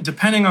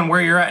 Depending on where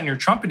you're at in your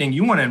trumpeting,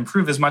 you want to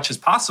improve as much as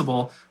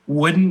possible.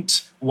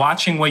 Wouldn't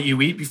watching what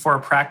you eat before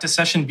a practice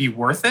session be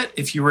worth it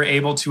if you were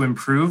able to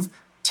improve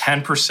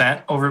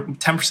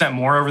 10%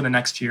 more over the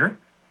next year?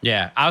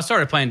 Yeah, I was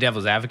sort of playing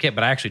devil's advocate,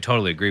 but I actually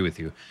totally agree with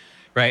you.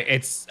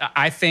 Right?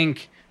 I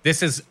think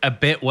this is a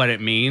bit what it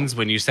means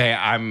when you say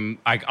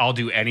I'll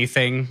do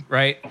anything,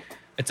 right?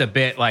 It's a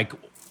bit like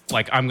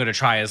I'm going to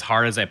try as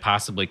hard as I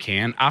possibly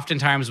can.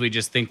 Oftentimes we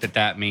just think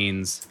that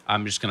means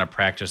I'm just going to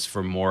practice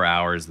for more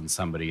hours than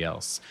somebody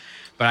else.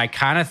 But I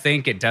kind of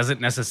think it doesn't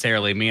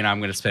necessarily mean I'm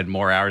going to spend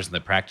more hours in the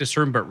practice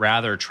room, but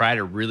rather try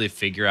to really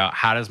figure out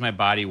how does my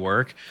body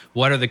work?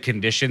 What are the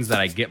conditions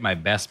that I get my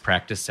best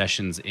practice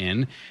sessions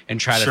in, and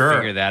try to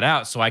figure that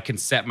out so I can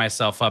set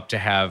myself up to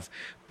have,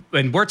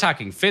 and we're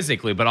talking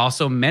physically, but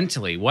also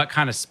mentally. What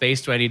kind of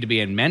space do I need to be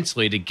in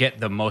mentally to get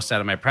the most out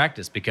of my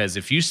practice? Because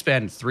if you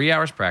spend 3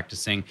 hours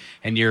practicing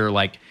and you're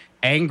like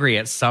angry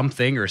at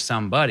something or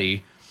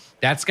somebody,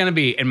 that's going to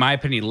be, in my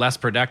opinion, less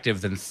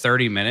productive than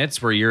 30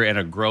 minutes where you're in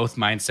a growth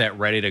mindset,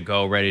 ready to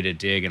go, ready to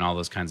dig, and all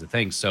those kinds of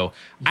things. So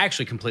I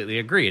actually completely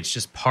agree. It's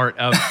just part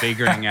of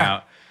figuring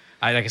out.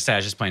 Like I said, I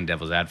was just playing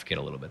devil's advocate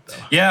a little bit, though.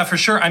 Yeah, for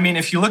sure. I mean,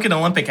 if you look at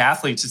Olympic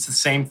athletes, it's the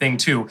same thing,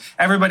 too.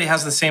 Everybody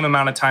has the same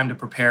amount of time to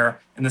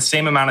prepare and the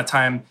same amount of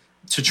time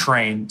to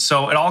train.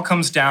 So it all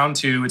comes down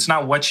to, it's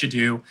not what you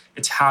do,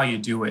 it's how you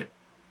do it,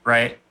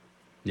 right?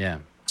 Yeah.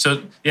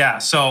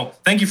 So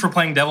thank you for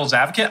playing devil's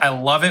advocate. I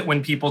love it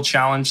when people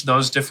challenge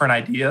those different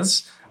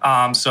ideas.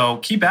 So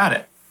keep at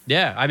it.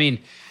 Yeah, I mean,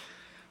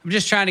 I'm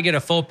just trying to get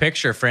a full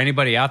picture for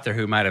anybody out there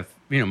who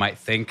might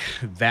think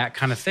that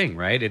kind of thing,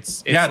 right?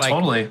 It's like,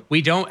 totally.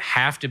 We don't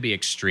have to be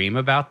extreme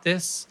about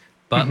this,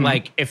 but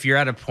like if you're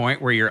at a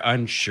point where you're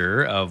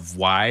unsure of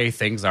why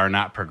things are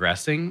not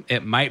progressing,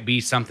 it might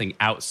be something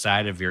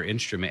outside of your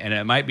instrument, and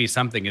it might be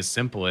something as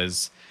simple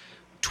as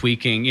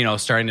tweaking,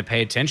 starting to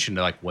pay attention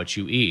to like what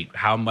you eat,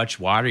 how much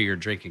water you're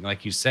drinking,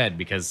 like you said,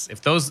 because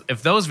if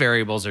those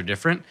variables are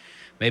different,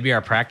 maybe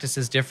our practice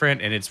is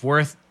different, and it's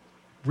worth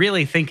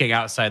really thinking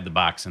outside the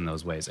box in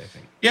those ways, I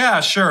think. Yeah,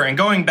 sure. And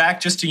going back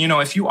just to,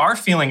 if you are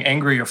feeling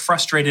angry or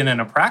frustrated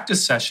in a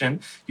practice session,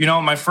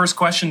 my first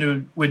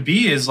question would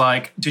be is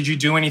like, did you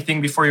do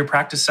anything before your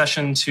practice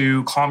session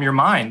to calm your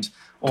mind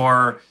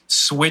or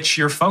switch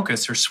your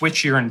focus or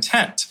switch your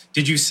intent?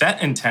 Did you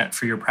set intent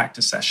for your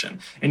practice session?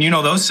 And,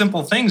 those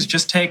simple things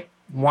just take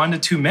 1 to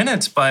 2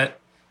 minutes, but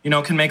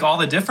can make all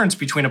the difference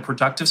between a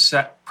productive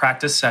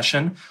practice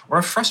session or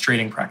a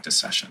frustrating practice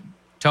session.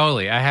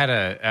 Totally. I had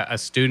a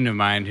student of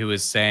mine who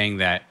was saying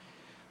that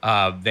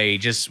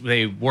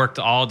they worked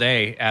all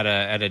day at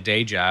a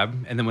day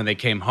job, and then when they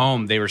came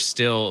home, they were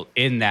still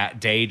in that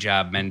day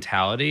job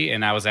mentality.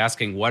 And I was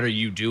asking, what are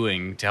you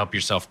doing to help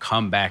yourself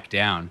come back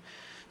down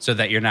so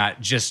that you're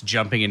not just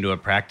jumping into a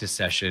practice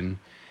session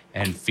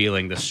and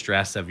feeling the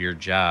stress of your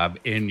job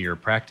in your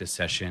practice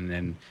session?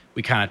 And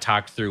we kind of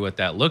talked through what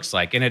that looks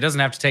like. And it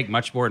doesn't have to take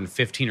much more than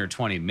 15 or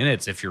 20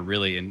 minutes if you're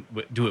really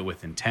do it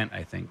with intent,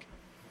 I think.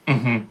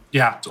 Mm-hmm.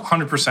 Yeah,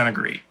 100%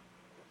 agree.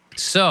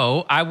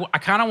 So I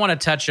kind of want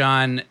to touch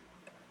on,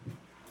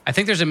 I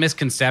think there's a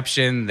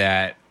misconception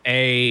that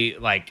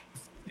like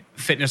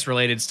fitness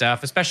related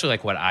stuff, especially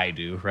like what I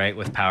do, right,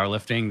 with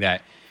powerlifting,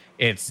 that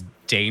it's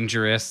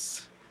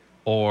dangerous,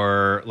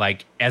 or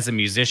like as a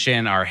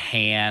musician, our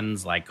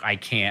hands, like I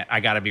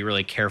got to be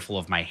really careful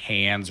of my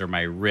hands or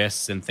my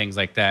wrists and things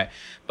like that.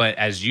 But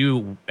as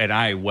you and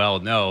I well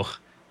know,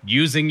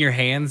 using your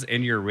hands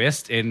and your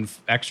wrist in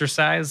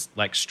exercise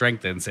like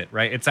strengthens it,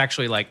 right? It's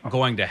actually like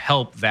going to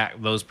help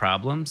those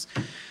problems.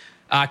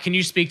 Can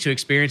you speak to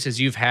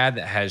experiences you've had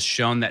that has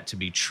shown that to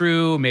be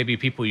true? Maybe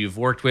people you've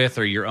worked with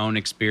or your own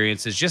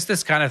experiences, just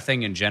this kind of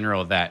thing in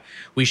general, that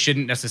we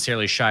shouldn't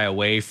necessarily shy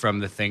away from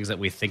the things that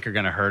we think are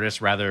going to hurt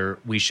us. Rather,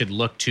 we should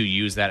look to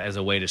use that as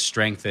a way to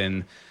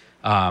strengthen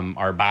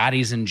our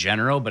bodies in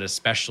general, but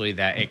especially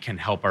that it can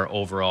help our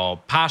overall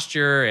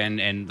posture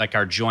and like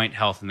our joint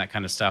health and that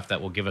kind of stuff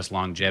that will give us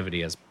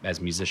longevity as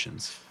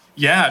musicians.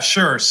 Yeah,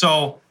 sure.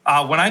 So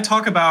when I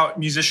talk about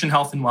musician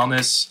health and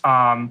wellness,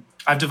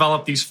 I've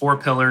developed these 4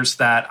 pillars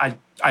that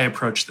I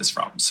approach this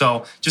from.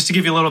 So just to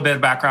give you a little bit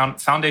of background,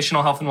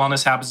 foundational health and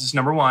wellness habits is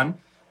number 1.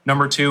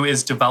 Number 2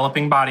 is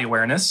developing body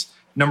awareness.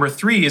 Number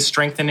 3 is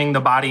strengthening the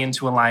body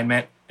into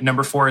alignment. And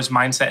number 4 is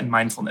mindset and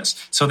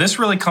mindfulness. So this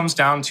really comes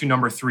down to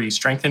number 3,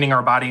 strengthening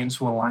our body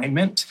into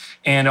alignment.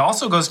 And it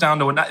also goes down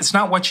to, it's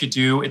not what you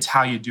do, it's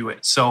how you do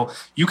it. So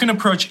you can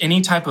approach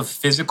any type of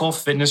physical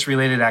fitness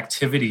related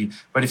activity,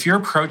 but if you're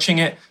approaching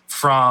it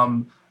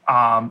from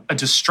a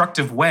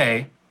destructive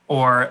way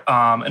or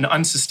an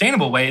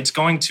unsustainable way, it's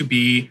going to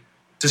be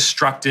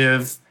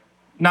destructive,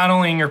 not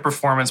only in your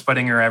performance, but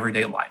in your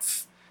everyday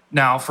life.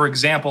 Now, for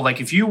example,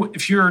 like if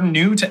you're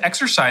new to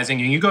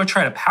exercising and you go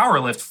try to power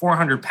lift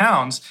 400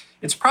 pounds,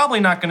 it's probably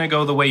not going to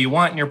go the way you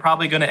want, and you're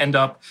probably going to end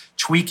up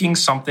tweaking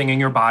something in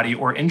your body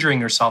or injuring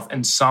yourself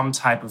in some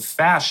type of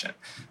fashion.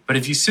 But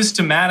if you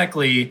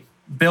systematically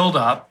build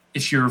up,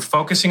 if you're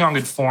focusing on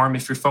good form,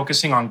 if you're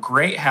focusing on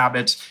great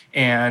habits,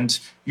 and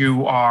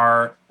you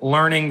are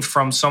learning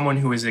from someone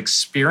who is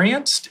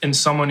experienced and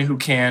someone who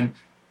can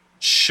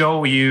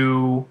show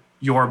you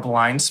your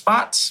blind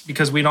spots,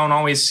 because we don't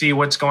always see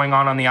what's going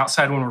on the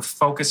outside when we're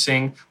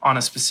focusing on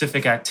a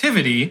specific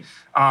activity,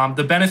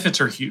 the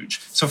benefits are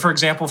huge. So for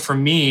example, for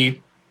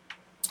me,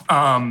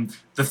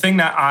 the thing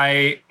that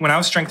when I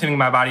was strengthening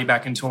my body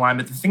back into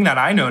alignment, the thing that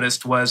I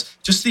noticed was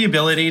just the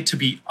ability to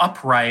be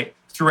upright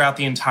throughout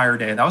the entire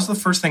day. That was the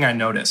first thing I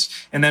noticed.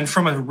 And then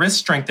from a wrist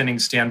strengthening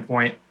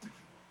standpoint,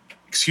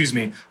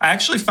 I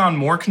actually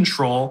found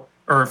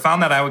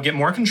found that I would get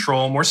more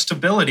control, more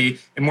stability,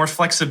 and more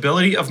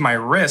flexibility of my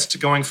wrist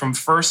going from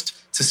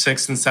 1st to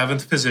 6th and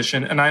 7th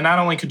position. And I not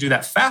only could do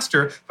that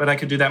faster, but I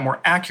could do that more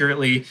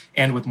accurately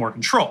and with more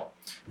control.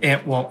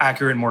 And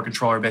accurate and more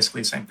control are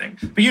basically the same thing.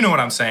 But you know what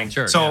I'm saying.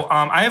 Sure, so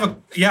I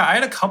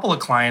had a couple of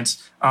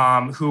clients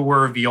who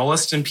were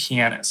violists and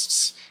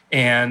pianists.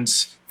 And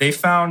they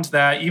found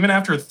that even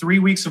after 3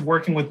 weeks of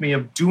working with me,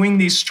 of doing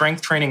these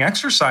strength training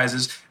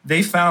exercises,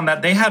 they found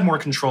that they had more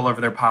control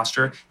over their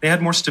posture, they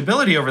had more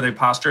stability over their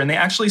posture, and they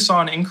actually saw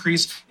an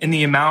increase in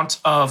the amount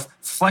of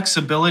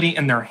flexibility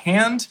in their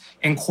hand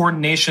and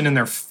coordination in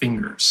their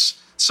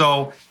fingers.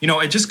 So,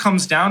 it just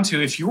comes down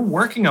to, if you're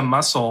working a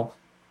muscle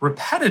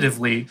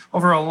repetitively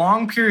over a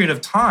long period of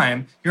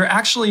time, you're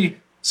actually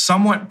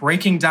somewhat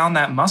breaking down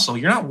that muscle.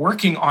 You're not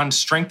working on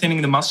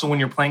strengthening the muscle when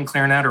you're playing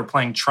clarinet or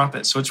playing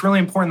trumpet. So it's really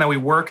important that we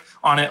work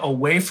on it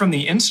away from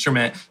the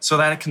instrument so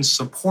that it can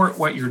support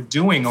what you're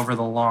doing over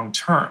the long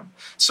term.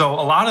 So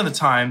a lot of the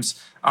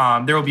times,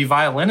 there will be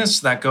violinists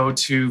that go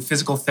to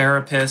physical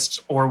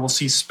therapists or will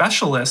see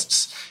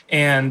specialists,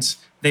 and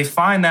they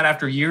find that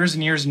after years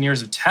and years and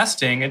years of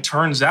testing, it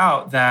turns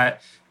out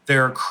that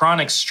their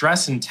chronic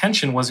stress and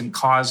tension wasn't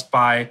caused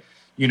by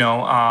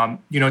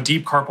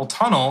deep carpal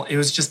tunnel. It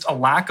was just a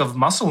lack of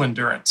muscle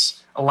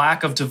endurance, a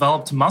lack of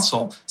developed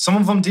muscle. Some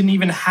of them didn't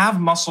even have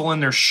muscle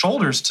in their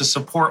shoulders to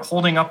support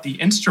holding up the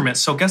instrument.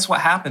 So guess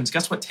what happens?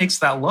 Guess what takes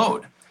that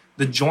load?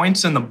 The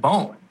joints and the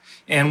bone.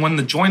 And when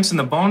the joints and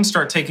the bone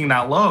start taking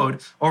that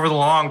load over the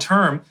long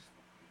term,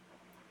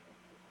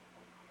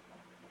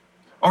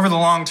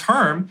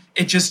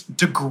 it just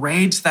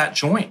degrades that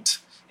joint.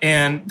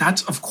 And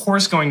that's, of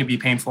course, going to be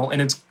painful.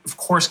 And it's, of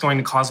course, going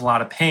to cause a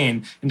lot of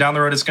pain. And down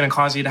the road, it's going to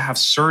cause you to have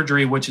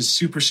surgery, which is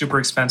super, super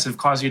expensive,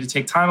 cause you to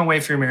take time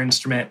away from your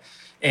instrument.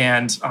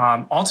 And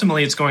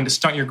ultimately, it's going to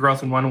stunt your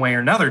growth in one way or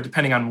another,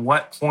 depending on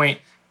what point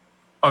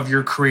of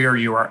your career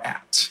you are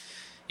at.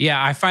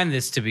 Yeah, I find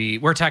this to be,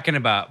 we're talking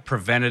about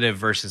preventative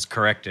versus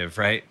corrective,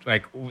 right?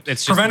 Like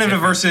it's just preventative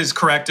versus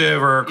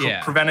corrective, or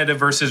Yeah. preventative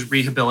versus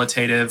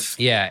rehabilitative.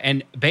 Yeah,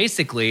 and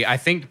basically, I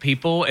think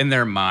people in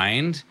their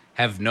mind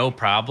have no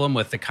problem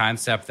with the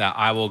concept that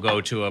I will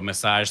go to a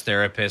massage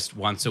therapist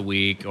once a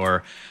week,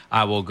 or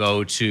I will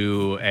go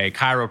to a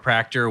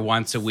chiropractor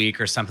once a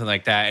week or something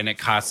like that, and it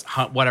costs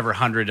whatever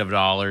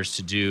 $100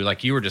 to do,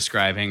 like you were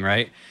describing,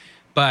 right?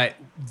 But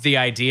the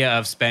idea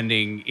of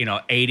spending,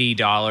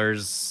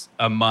 $80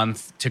 a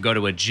month to go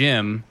to a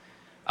gym,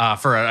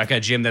 for a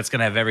gym that's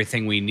going to have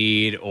everything we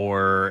need,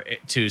 or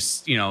to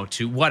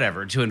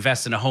whatever, to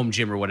invest in a home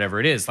gym or whatever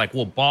it is, like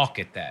we'll balk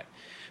at that.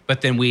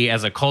 But then we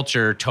as a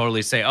culture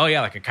totally say, oh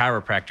yeah, like a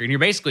chiropractor. And you're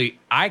basically,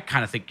 I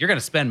kind of think you're going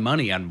to spend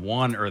money on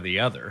one or the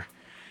other.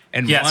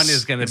 And Yes, one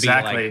is going to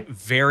exactly. be like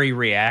very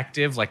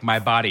reactive, like my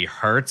body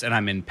hurts and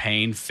I'm in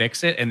pain,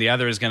 fix it. And the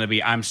other is going to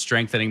be, I'm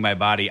strengthening my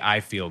body, I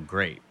feel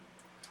great.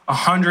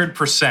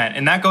 100%.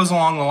 And that goes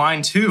along the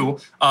line too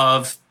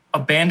of a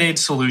Band-Aid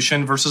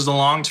solution versus a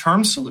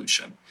long-term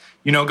solution.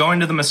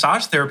 Going to the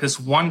massage therapist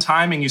one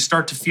time and you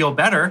start to feel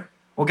better.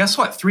 Well, guess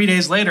what? 3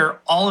 days later,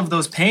 all of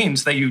those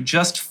pains that you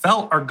just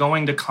felt are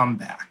going to come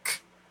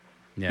back.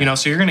 Yeah.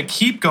 So you're going to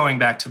keep going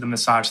back to the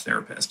massage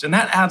therapist, and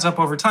that adds up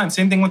over time.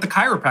 Same thing with the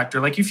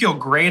chiropractor. Like, you feel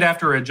great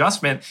after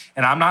adjustment,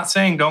 and I'm not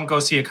saying don't go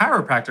see a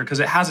chiropractor because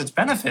it has its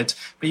benefits,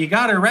 but you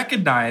got to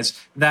recognize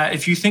that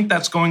if you think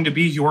that's going to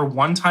be your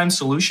one-time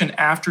solution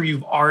after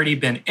you've already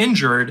been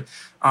injured,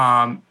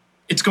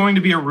 it's going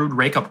to be a rude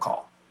wake-up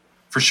call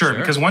for sure.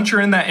 Because once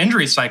you're in that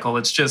injury cycle,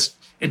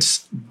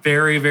 it's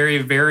very, very,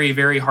 very,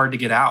 very hard to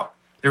get out.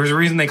 There was a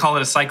reason they call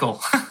it a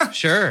cycle.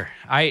 Sure.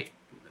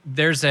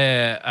 There's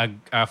a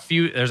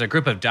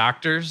group of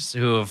doctors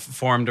who have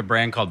formed a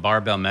brand called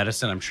Barbell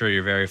Medicine. I'm sure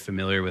you're very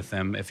familiar with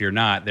them. If you're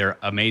not, they're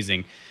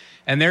amazing.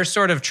 And they're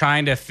sort of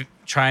trying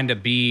to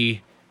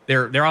be,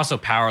 they're also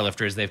power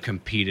lifters. They've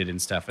competed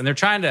and stuff. And they're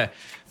trying to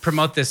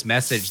promote this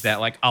message that,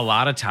 like, a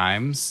lot of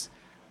times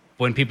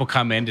when people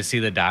come in to see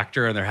the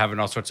doctor and they're having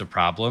all sorts of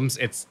problems,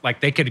 it's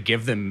like they could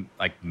give them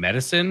like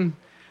medicine,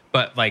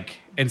 but like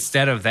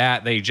instead of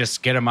that, they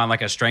just get them on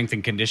like a strength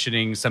and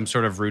conditioning, some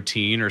sort of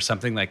routine or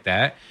something like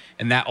that.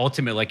 And that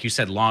ultimately, like you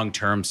said,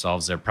 long-term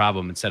solves their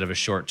problem instead of a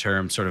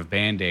short-term sort of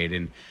Band-Aid.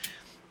 And,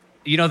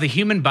 the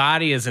human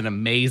body is an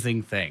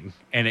amazing thing,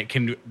 and it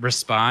can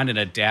respond and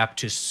adapt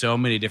to so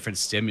many different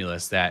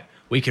stimulus that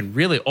we can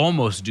really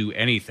almost do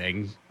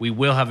anything. We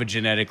will have a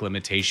genetic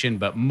limitation,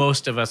 but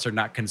most of us are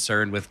not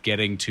concerned with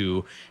getting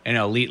to an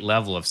elite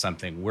level of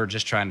something. We're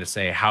just trying to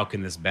say, how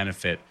can this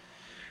benefit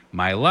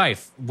my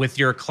life? With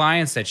your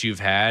clients that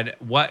you've had,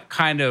 what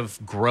kind of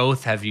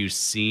growth have you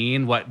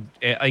seen? What,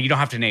 you don't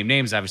have to name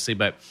names, obviously,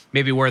 but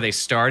maybe where they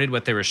started,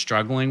 what they were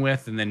struggling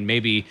with, and then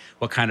maybe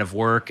what kind of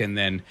work, and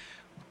then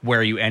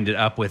where you ended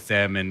up with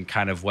them and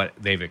kind of what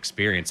they've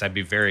experienced. I'd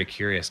be very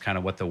curious kind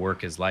of what the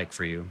work is like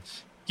for you.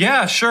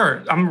 Yeah,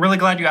 sure. I'm really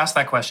glad you asked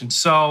that question.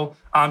 So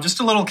just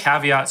a little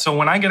caveat. So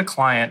when I get a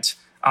client,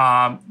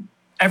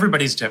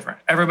 everybody's different.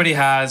 Everybody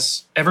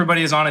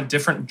is on a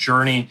different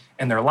journey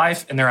in their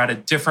life, and they're at a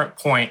different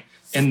point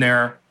in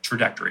their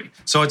trajectory.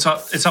 So it's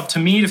up to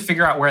me to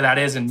figure out where that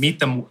is and meet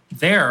them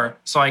there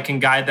so I can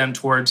guide them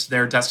towards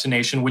their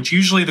destination, which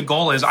usually the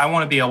goal is I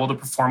want to be able to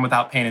perform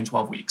without pain in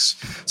 12 weeks.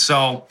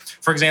 So,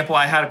 for example,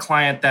 I had a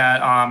client that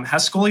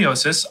has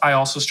scoliosis. I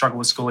also struggle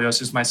with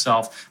scoliosis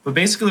myself. But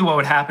basically what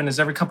would happen is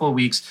every couple of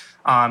weeks,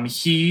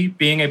 he,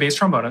 being a bass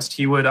trombonist,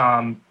 he would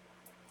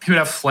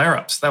have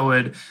flare-ups that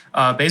would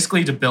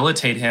basically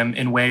debilitate him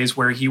in ways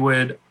where he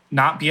would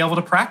not be able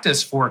to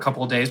practice for a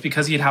couple of days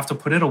because he'd have to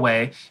put it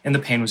away and the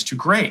pain was too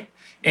great.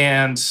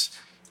 And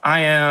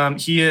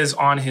he is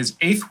on his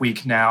 8th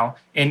week now.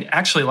 And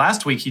actually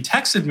last week he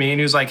texted me and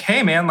he was like,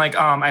 hey man,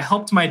 I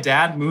helped my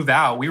dad move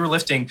out. We were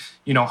lifting,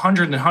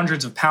 hundreds and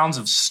hundreds of pounds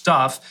of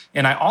stuff.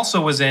 And I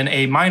also was in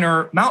a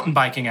minor mountain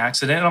biking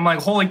accident. And I'm like,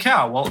 holy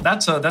cow, well,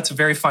 that's a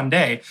very fun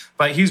day.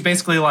 But he was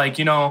basically like,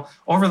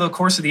 over the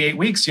course of the 8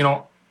 weeks,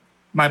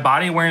 my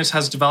body awareness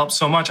has developed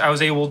so much, I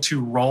was able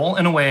to roll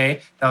in a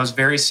way that was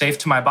very safe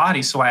to my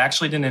body, so I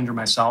actually didn't injure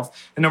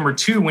myself. And number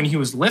 2, when he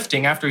was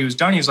lifting, after he was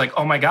done, he was like,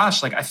 oh my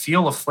gosh, I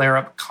feel a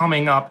flare-up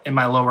coming up in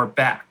my lower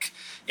back.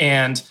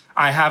 And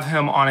I have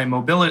him on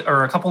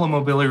a couple of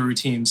mobility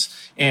routines.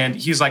 And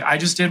he's like, I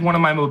just did one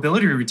of my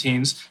mobility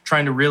routines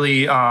trying to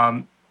really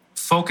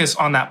focus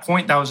on that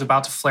point that was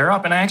about to flare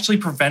up, and I actually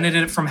prevented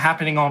it from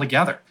happening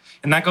altogether.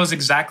 And that goes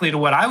exactly to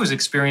what I was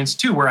experienced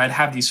too, where I'd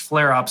have these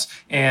flare-ups,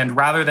 and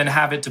rather than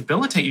have it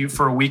debilitate you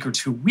for a week or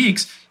 2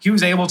 weeks, he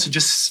was able to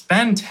just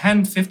spend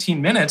 10, 15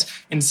 minutes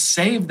and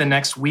save the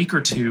next week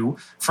or 2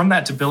 from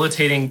that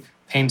debilitating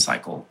pain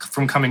cycle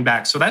from coming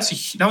back. So that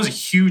was a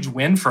huge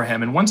win for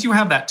him. And once you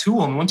have that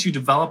tool, and once you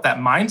develop that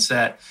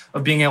mindset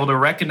of being able to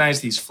recognize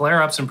these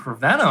flare-ups and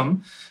prevent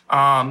them,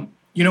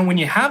 when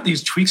you have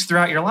these tweaks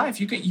throughout your life,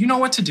 you know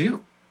what to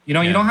do. You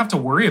don't have to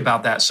worry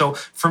about that. So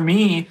for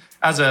me,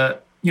 as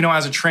a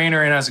as a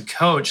trainer and as a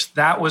coach,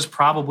 that was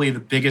probably the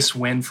biggest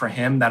win for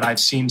him that I've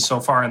seen so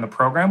far in the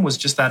program, was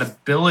just that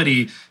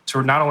ability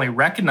to not only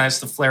recognize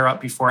the flare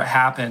up before it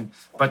happened,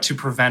 but to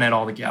prevent it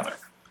altogether.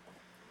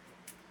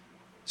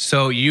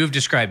 So you've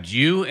described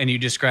you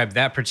described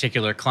that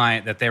particular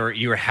client that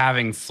you were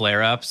having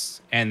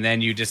flare-ups, and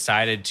then you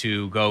decided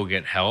to go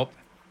get help.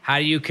 How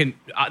do you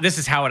this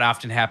is how it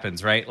often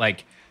happens, right?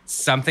 Like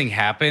something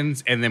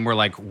happens and then we're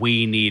like,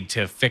 we need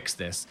to fix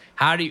this.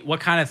 What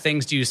kind of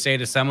things do you say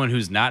to someone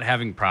who's not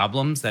having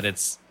problems, that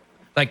it's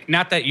like,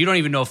 not that you don't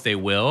even know if they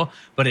will,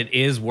 but it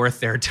is worth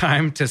their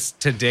time to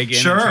dig in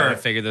and try to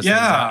figure those things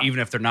out, even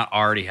if they're not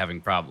already having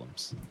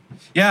problems?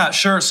 Yeah,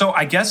 sure. So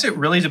I guess it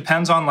really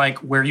depends on like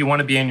where you want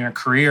to be in your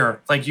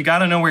career. Like you got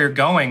to know where you're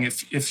going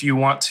if you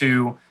want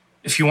to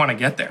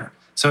get there.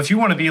 So if you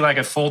want to be like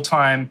a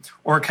full-time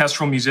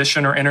orchestral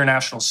musician or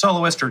international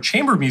soloist or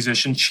chamber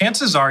musician,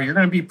 chances are you're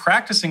going to be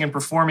practicing and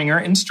performing your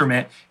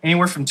instrument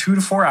anywhere from 2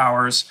 to 4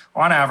 hours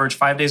on average,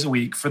 5 days a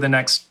week for the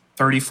next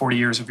 30, 40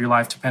 years of your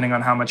life, depending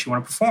on how much you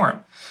want to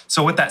perform.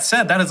 So with that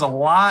said, that is a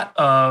lot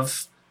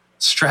of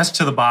stress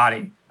to the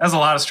body. That's a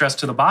lot of stress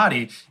to the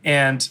body.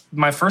 And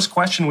my first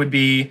question would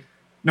be,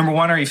 number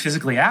one, are you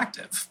physically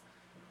active?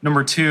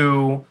 Number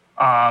two,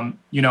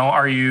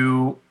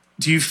 do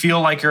you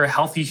feel like you're a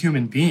healthy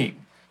human being?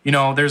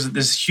 There's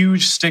this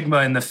huge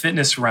stigma in the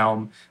fitness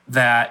realm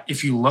that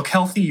if you look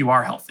healthy, you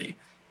are healthy.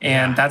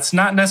 And that's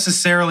not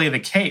necessarily the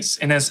case.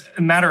 And as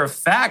a matter of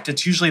fact,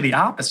 it's usually the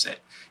opposite.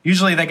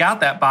 Usually they got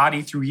that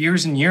body through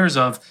years and years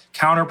of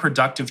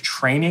counterproductive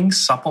training,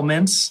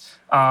 supplements,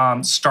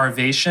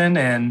 starvation,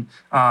 and,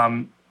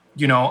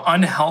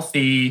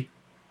 unhealthy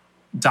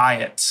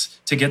diets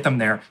to get them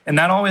there. And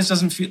that always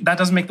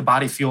doesn't make the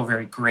body feel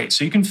very great.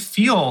 So you can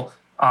feel,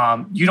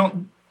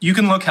 you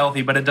can look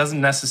healthy, but it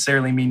doesn't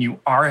necessarily mean you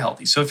are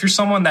healthy. So if you're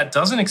someone that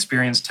doesn't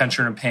experience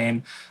tension or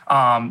pain,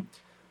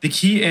 the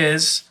key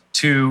is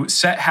to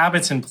set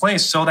habits in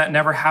place so that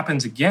never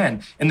happens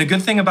again. And the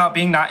good thing about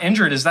being not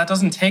injured is that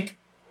doesn't take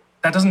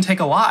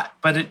a lot,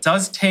 but it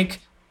does take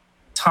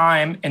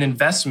time and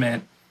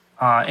investment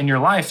in your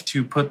life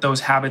to put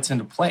those habits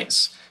into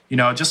place.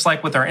 Just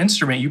like with our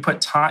instrument, you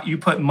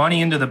put money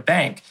into the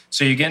bank,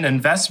 so you get an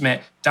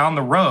investment down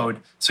the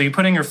road. So you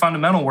put in your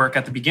fundamental work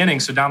at the beginning,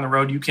 so down the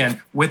road you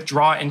can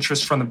withdraw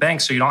interest from the bank,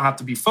 so you don't have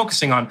to be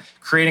focusing on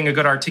creating a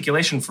good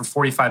articulation for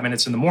 45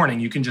 minutes in the morning.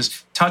 You can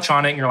just touch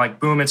on it and you're like,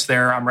 boom, it's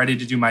there. I'm ready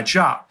to do my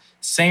job.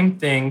 Same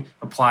thing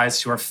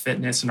applies to our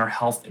fitness and our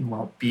health and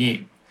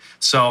well-being.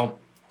 So,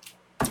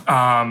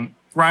 Ryan,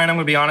 I'm going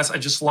to be honest, I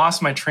just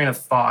lost my train of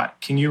thought.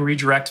 Can you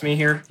redirect me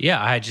here?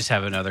 Yeah, I just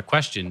have another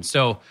question.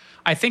 So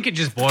I think it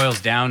just boils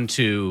down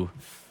to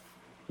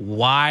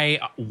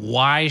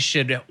why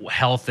should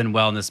health and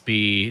wellness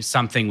be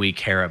something we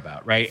care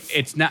about, right?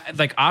 It's not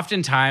like,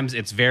 oftentimes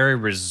it's very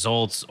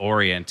results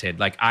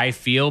oriented. Like, I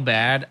feel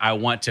bad, I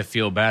want to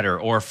feel better.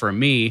 Or for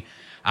me,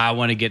 I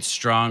want to get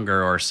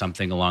stronger or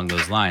something along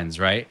those lines,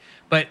 right?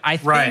 But I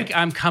think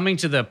I'm coming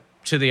to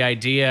the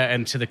idea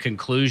and to the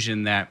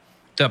conclusion that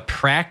the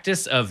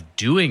practice of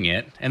doing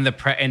it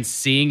and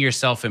seeing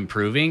yourself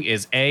improving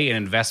is an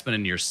investment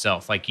in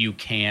yourself. Like, you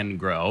can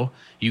grow,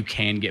 you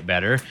can get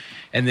better.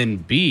 And then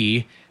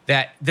B,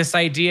 that this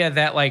idea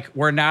that like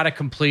we're not a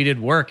completed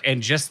work,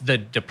 and just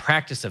the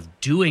practice of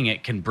doing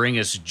it can bring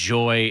us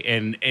joy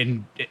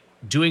and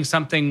doing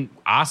something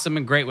awesome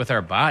and great with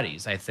our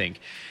bodies, I think.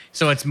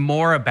 So it's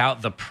more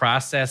about the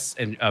process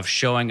of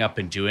showing up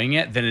and doing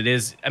it than it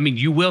is. I mean,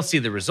 you will see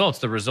the results.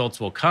 The results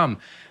will come.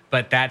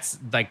 But that's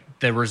like,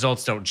 the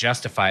results don't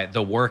justify it.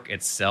 The work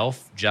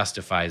itself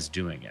justifies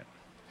doing it.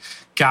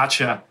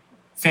 Gotcha.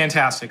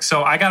 Fantastic.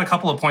 So I got a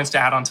couple of points to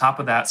add on top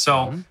of that.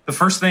 So the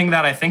first thing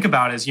that I think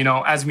about is,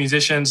 as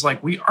musicians,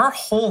 like our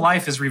whole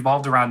life is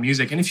revolved around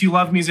music. And if you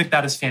love music,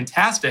 that is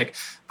fantastic.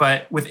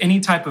 But with any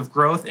type of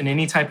growth and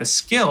any type of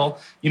skill,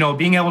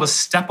 being able to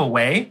step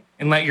away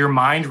and let your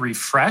mind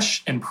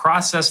refresh and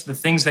process the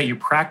things that you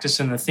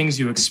practice and the things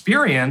you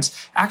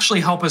experience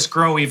actually help us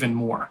grow even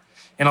more.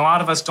 And a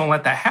lot of us don't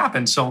let that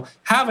happen. So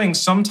having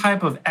some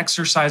type of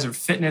exercise or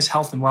fitness,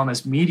 health, and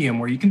wellness medium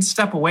where you can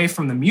step away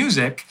from the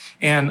music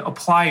and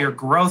apply your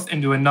growth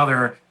into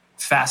another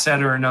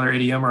facet or another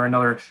idiom or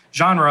another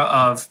genre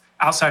of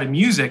outside of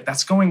music,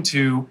 that's going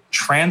to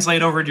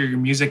translate over to your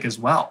music as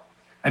well.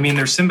 I mean,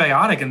 they're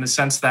symbiotic in the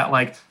sense that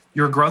like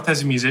your growth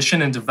as a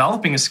musician and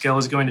developing a skill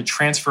is going to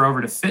transfer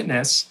over to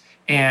fitness,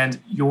 and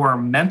your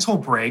mental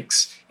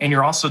breaks, and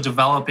you're also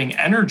developing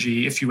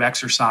energy if you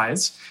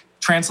exercise,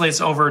 translates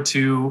over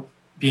to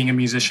being a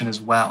musician as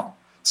well.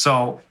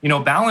 So,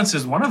 balance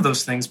is one of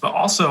those things, but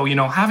also,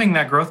 having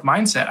that growth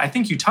mindset. I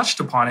think you touched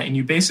upon it, and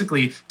you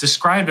basically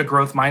described a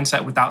growth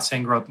mindset without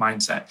saying growth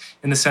mindset,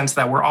 in the sense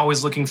that we're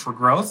always looking for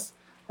growth.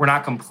 We're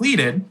not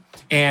completed,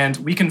 and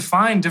we can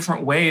find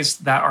different ways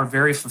that are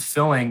very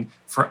fulfilling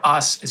for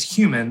us as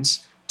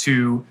humans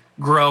to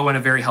grow in a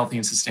very healthy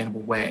and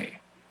sustainable way.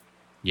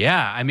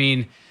 Yeah. I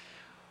mean,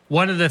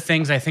 one of the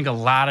things I think a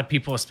lot of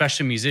people,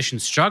 especially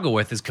musicians, struggle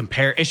with is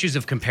issues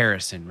of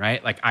comparison,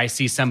 right? Like I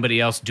see somebody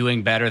else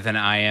doing better than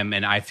I am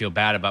and I feel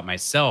bad about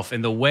myself.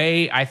 And the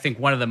way I think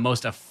one of the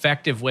most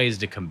effective ways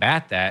to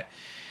combat that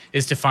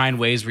is to find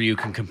ways where you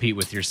can compete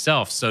with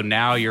yourself. So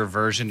now your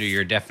version or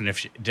your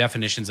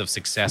definitions of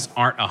success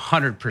aren't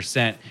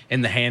 100% in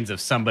the hands of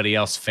somebody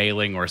else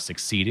failing or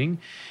succeeding.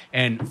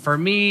 And for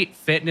me,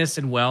 fitness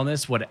and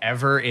wellness,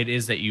 whatever it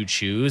is that you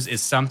choose,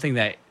 is something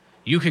that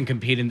you can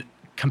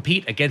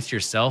compete against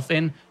yourself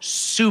in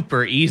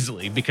super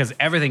easily because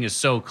everything is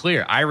so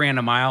clear. I ran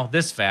a mile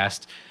this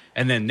fast,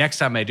 and then next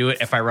time I do it,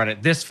 if I run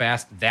it this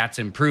fast, that's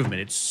improvement.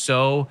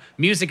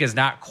 Music is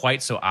not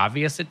quite so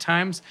obvious at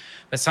times,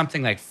 but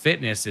something like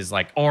fitness is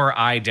like, or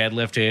I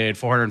deadlifted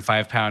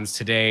 405 pounds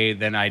today,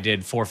 then I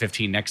did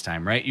 415 next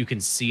time, right? You can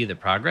see the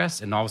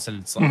progress, and all of a sudden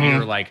it's like,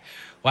 you're like,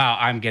 wow,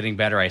 I'm getting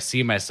better. I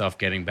see myself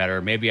getting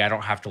better. Maybe I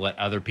don't have to let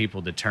other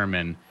people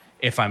determine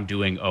if I'm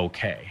doing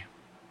okay.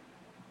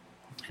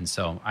 And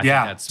so I think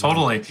that's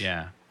totally.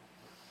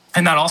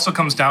 And that also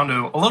comes down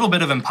to a little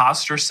bit of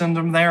imposter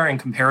syndrome there and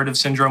comparative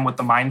syndrome with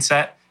the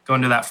mindset,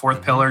 going to that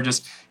fourth pillar,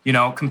 just,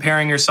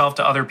 comparing yourself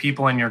to other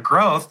people and your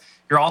growth.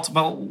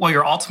 What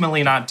you're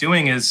ultimately not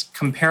doing is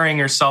comparing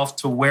yourself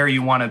to where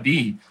you want to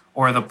be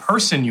or the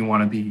person you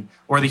want to be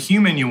or the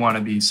human you want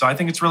to be. So I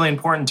think it's really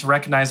important to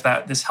recognize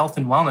that this health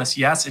and wellness,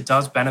 yes, it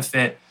does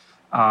benefit,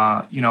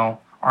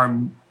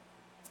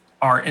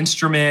 our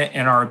instrument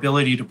and our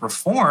ability to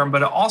perform,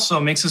 but it also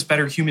makes us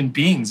better human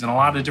beings in a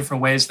lot of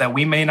different ways that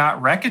we may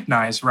not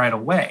recognize right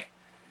away.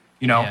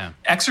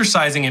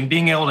 Exercising and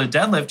being able to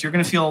deadlift, you're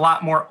going to feel a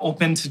lot more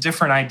open to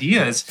different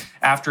ideas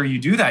after you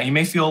do that. You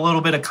may feel a little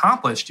bit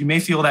accomplished. You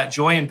may feel that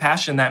joy and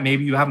passion that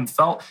maybe you haven't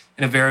felt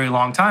in a very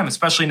long time,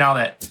 especially now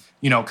that,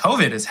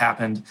 COVID has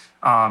happened,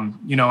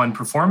 and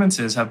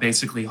performances have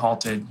basically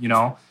halted.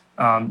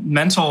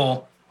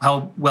 Mental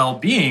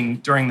well-being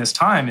during this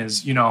time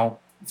is,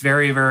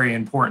 very, very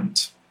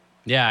important.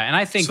 Yeah, and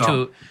I think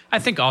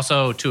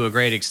also to a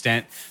great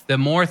extent, the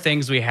more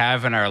things we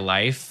have in our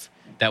life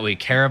that we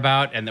care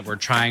about and that we're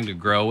trying to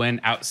grow in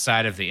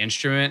outside of the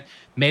instrument,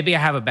 maybe I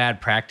have a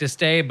bad practice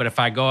day, but if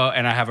I go out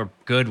and I have a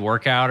good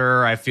workout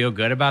or I feel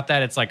good about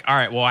that, it's like, all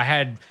right, well,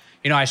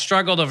 I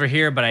struggled over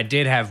here, but I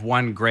did have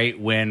one great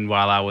win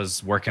while I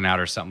was working out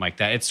or something like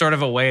that. It's sort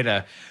of a way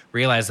to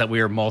realize that we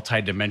are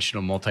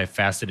multidimensional,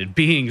 multifaceted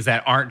beings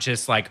that aren't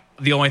just like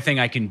the only thing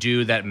I can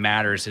do that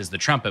matters is the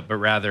trumpet, but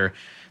rather,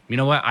 you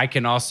know what? I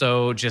can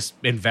also just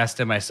invest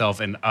in myself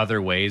in other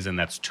ways, and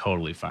that's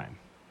totally fine.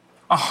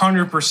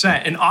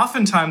 100%. And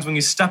oftentimes when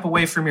you step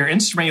away from your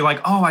instrument, you're like,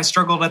 oh, I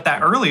struggled at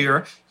that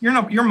earlier.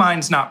 Your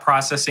mind's not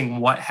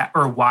processing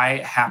or why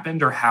it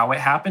happened or how it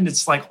happened.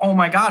 It's like, oh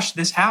my gosh,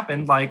 this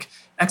happened. Like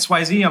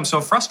XYZ, I'm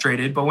so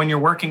frustrated. But when you're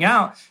working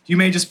out, you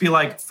may just be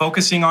like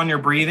focusing on your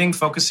breathing,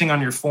 focusing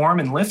on your form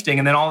and lifting.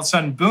 And then all of a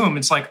sudden, boom,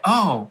 it's like,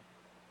 oh,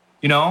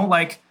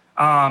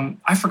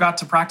 I forgot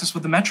to practice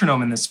with the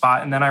metronome in this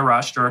spot and then I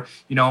rushed, or,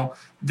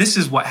 this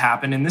is what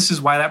happened and this is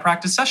why that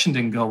practice session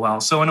didn't go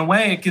well. So in a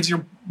way, it gives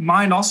your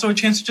mind also a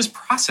chance to just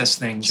process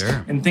things.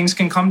 Sure. And things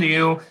can come to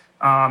you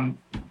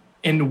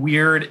in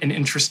weird and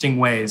interesting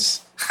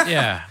ways.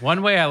 Yeah.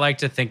 One way I like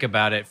to think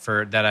about it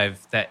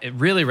that it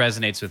really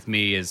resonates with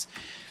me is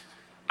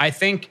I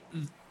think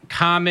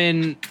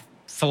common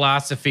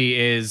philosophy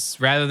is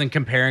rather than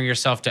comparing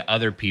yourself to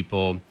other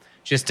people,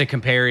 just to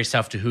compare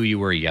yourself to who you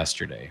were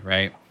yesterday,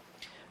 right?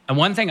 And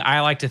one thing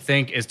I like to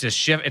think is to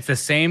shift. It's the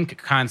same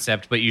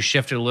concept, but you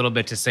shift it a little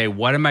bit to say,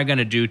 what am I going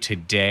to do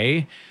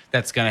today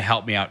that's going to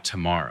help me out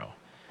tomorrow?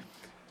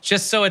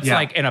 Just so it's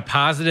like in a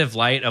positive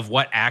light of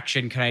what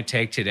action can I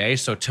take today?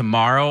 So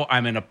tomorrow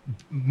I'm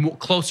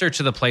closer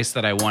to the place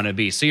that I want to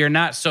be. So you're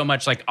not so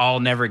much like, I'll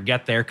never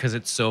get there because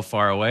it's so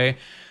far away.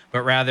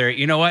 But rather,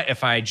 you know what?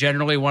 If I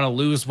generally want to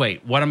lose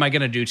weight, what am I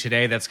going to do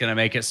today that's going to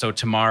make it so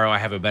tomorrow I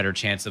have a better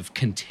chance of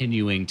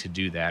continuing to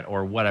do that,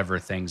 or whatever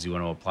things you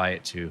want to apply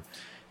it to?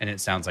 And it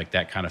sounds like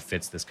that kind of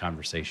fits this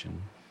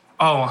conversation.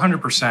 Oh,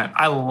 100%.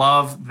 I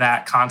love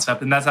that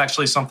concept. And that's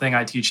actually something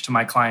I teach to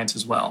my clients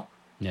as well.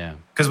 Yeah.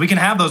 Because we can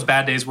have those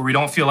bad days where we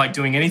don't feel like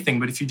doing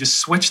anything. But if you just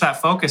switch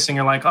that focus and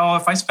you're like, oh,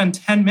 if I spend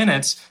 10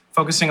 minutes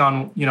focusing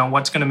on,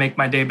 what's going to make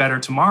my day better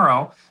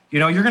tomorrow,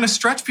 you're going to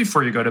stretch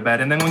before you go to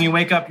bed. And then when you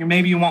wake up,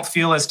 maybe you won't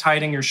feel as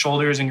tight in your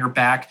shoulders and your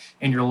back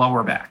and your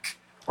lower back.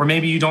 Or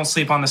maybe you don't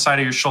sleep on the side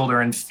of your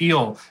shoulder and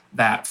feel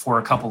that for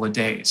a couple of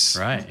days.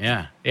 Right.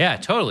 Yeah. Yeah,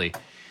 totally.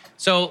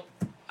 So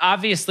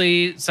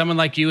obviously, someone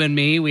like you and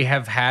me, we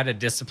have had a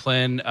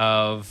discipline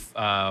of,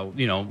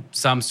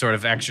 some sort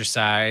of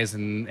exercise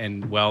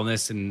and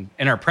wellness and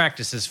in our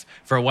practices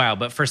for a while.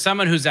 But for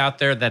someone who's out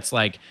there that's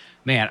like,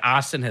 man,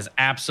 Austin has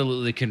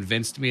absolutely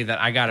convinced me that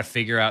I got to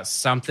figure out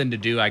something to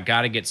do. I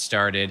got to get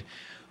started.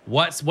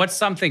 What's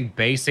something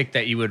basic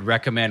that you would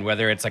recommend,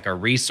 whether it's like a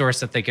resource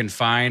that they can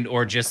find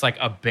or just like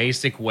a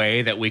basic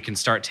way that we can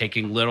start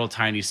taking little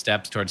tiny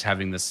steps towards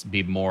having this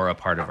be more a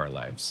part of our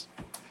lives?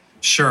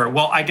 Sure.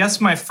 Well, I guess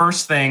my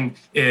first thing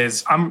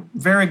is I'm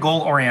very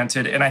goal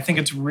oriented. And I think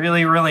it's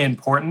really, really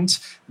important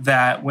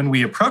that when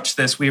we approach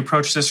this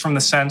from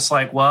the sense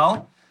like,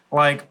 well,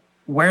 like,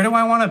 where do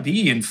I want to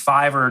be in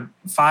 5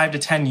 to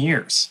 10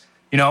 years?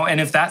 And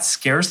if that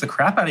scares the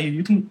crap out of you,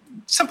 you can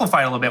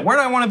simplify it a little bit. Where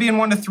do I want to be in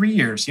 1 to 3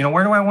 years?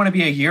 Where do I want to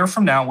be a year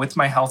from now with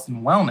my health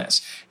and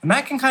wellness? And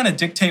that can kind of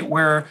dictate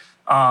where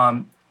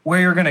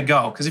you're going to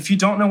go. Because if you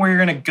don't know where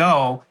you're going to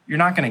go, you're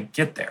not going to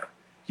get there.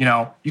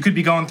 You could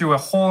be going through a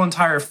whole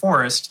entire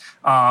forest,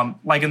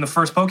 like in the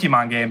first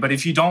Pokemon game. But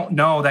if you don't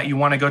know that you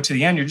want to go to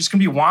the end, you're just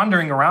going to be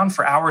wandering around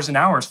for hours and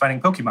hours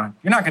fighting Pokemon.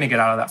 You're not going to get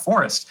out of that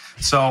forest.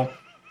 So,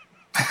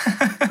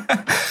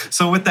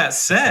 so with that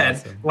said,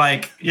 awesome.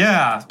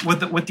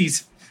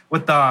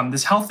 With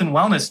this health and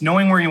wellness,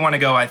 knowing where you want to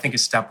go, I think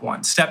is step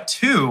one. Step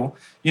two,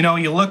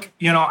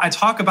 I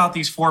talk about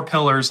these 4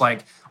 pillars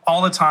like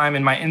all the time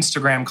in my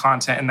Instagram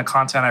content and the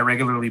content I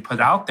regularly put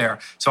out there.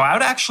 So I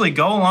would actually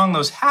go along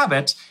those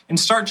habits and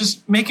start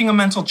just making a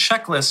mental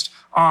checklist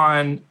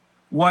on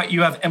what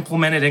you have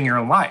implemented in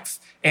your life.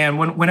 And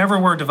whenever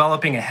we're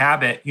developing a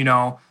habit,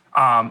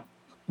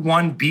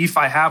 one beef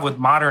I have with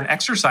modern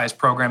exercise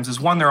programs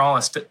is one,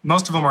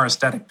 most of them are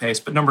aesthetic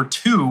based, but number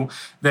 2,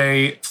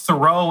 they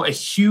throw a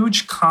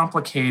huge,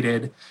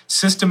 complicated,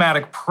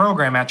 systematic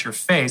program at your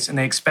face and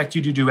they expect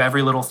you to do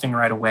every little thing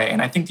right away.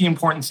 And I think the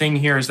important thing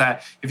here is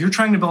that if you're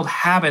trying to build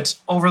habits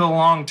over the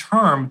long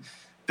term,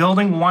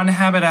 building one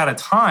habit at a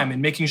time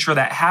and making sure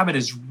that habit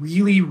is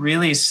really,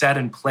 really set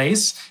in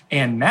place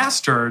and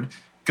mastered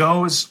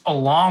goes a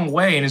long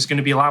way and is going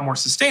to be a lot more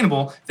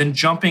sustainable than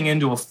jumping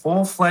into a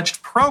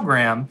full-fledged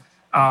program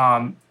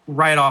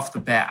right off the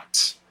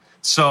bat.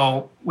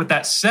 So with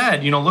that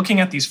said,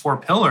 looking at these 4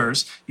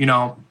 pillars,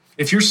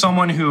 if you're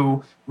someone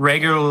who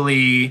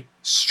regularly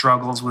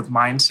struggles with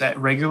mindset,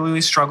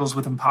 regularly struggles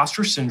with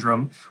imposter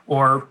syndrome,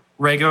 or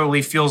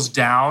regularly feels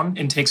down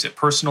and takes it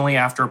personally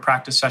after a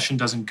practice session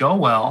doesn't go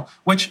well,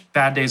 which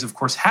bad days, of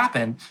course,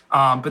 happen.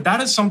 But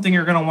that is something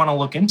you're going to want to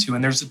look into.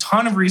 And there's a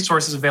ton of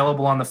resources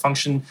available on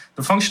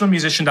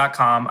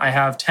thefunctionalmusician.com. I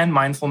have 10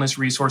 mindfulness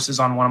resources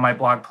on one of my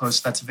blog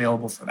posts that's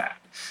available for that.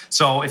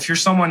 So if you're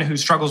someone who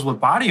struggles with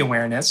body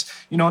awareness,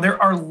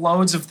 there are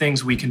loads of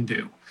things we can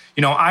do.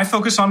 I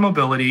focus on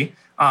mobility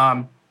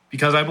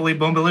because I believe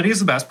mobility is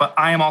the best, but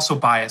I am also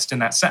biased in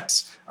that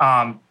sense.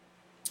 But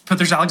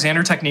there's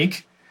Alexander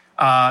Technique.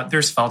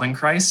 There's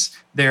Feldenkrais,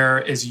 there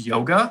is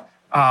yoga,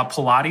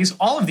 Pilates.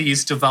 All of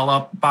these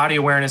develop body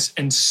awareness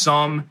in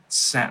some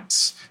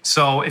sense.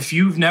 So if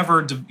you're one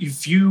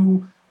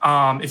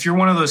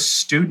of those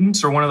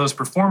students or one of those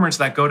performers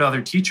that go to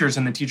other teachers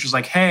and the teacher's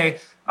like, hey,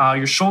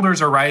 your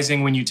shoulders are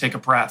rising when you take a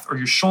breath, or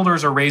your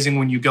shoulders are raising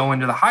when you go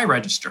into the high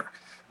register.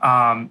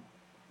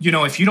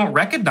 If you don't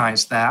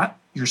recognize that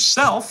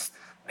yourself,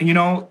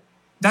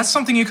 that's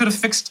something you could have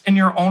fixed in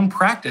your own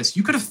practice.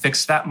 You could have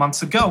fixed that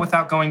months ago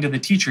without going to the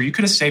teacher. You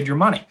could have saved your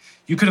money.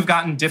 You could have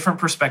gotten different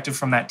perspective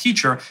from that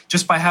teacher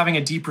just by having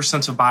a deeper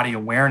sense of body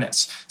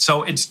awareness.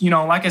 So it's,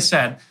 like I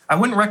said, I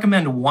wouldn't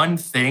recommend one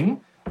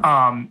thing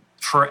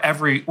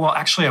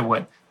actually I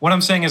would. What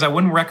I'm saying is I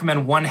wouldn't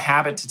recommend one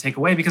habit to take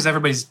away because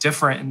everybody's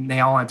different and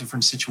they all have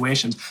different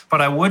situations. But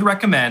I would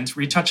recommend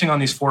retouching on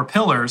these 4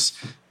 pillars: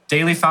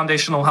 daily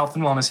foundational health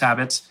and wellness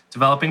habits,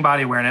 developing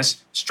body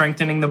awareness,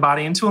 strengthening the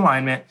body into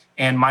alignment,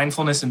 and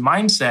mindfulness and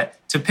mindset,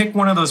 to pick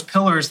one of those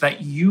pillars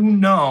that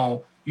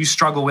you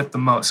struggle with the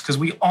most. Because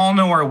we all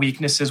know our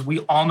weaknesses,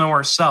 we all know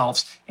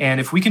ourselves. And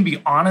if we can be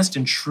honest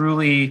and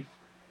truly,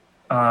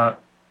 honest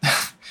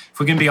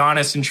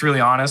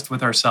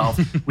with ourselves,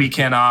 we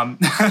can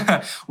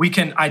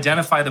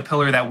identify the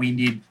pillar that we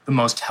need the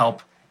most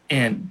help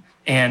in.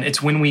 And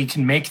it's when we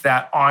can make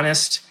that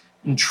honest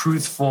and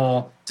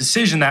truthful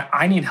decision that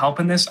I need help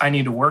in this, I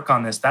need to work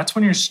on this. That's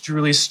when you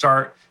truly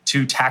start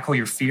to tackle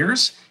your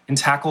fears and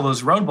tackle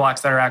those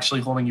roadblocks that are actually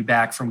holding you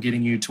back from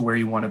getting you to where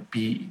you want to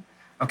be.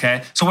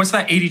 Okay. So what's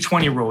that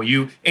 80-20 rule?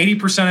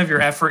 80% of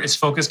your effort is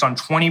focused on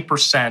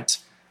 20%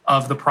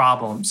 of the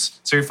problems.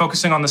 So you're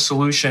focusing on the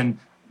solution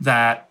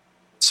I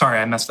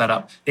messed that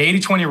up. The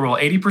 80-20 rule,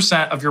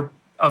 80%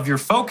 of your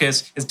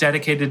focus is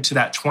dedicated to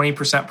that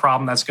 20%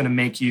 problem that's going to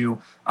make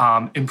you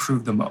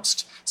improve the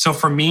most. So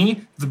for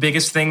me, the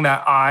biggest thing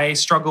that I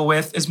struggle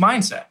with is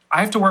mindset.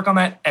 I have to work on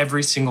that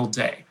every single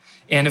day.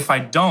 And if I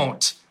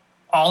don't,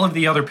 all of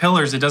the other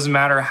pillars, it doesn't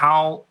matter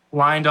how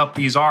lined up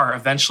these are,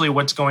 eventually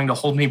what's going to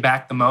hold me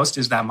back the most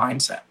is that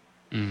mindset.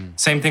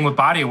 Same thing with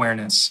body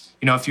awareness.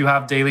 If you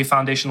have daily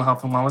foundational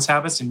health and wellness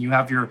habits and you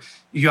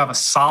have a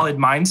solid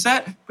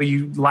mindset, but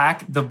you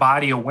lack the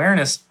body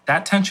awareness,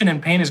 that tension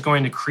and pain is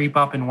going to creep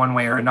up in one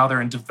way or another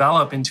and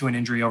develop into an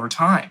injury over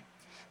time.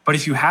 But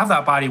if you have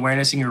that body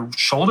awareness and your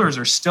shoulders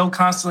are still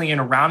constantly in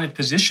a rounded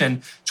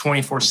position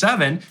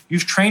 24/7,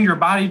 you've trained your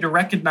body to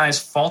recognize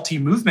faulty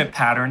movement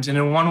patterns. And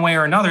in one way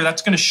or another,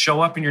 that's going to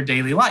show up in your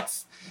daily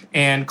life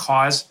and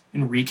cause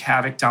and wreak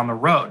havoc down the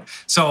road.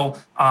 So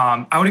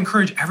I would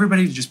encourage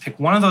everybody to just pick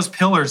one of those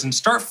pillars and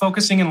start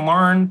focusing and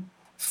learn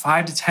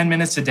 5 to 10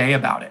 minutes a day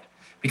about it.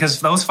 Because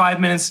those 5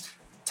 minutes,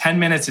 10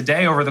 minutes a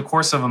day over the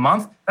course of a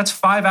month, that's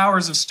 5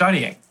 hours of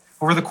studying.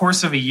 Over the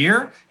course of a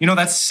year,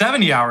 that's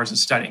 70 hours of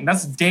studying.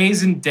 That's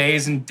days and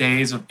days and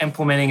days of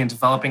implementing and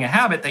developing a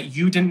habit that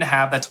you didn't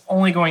have that's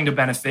only going to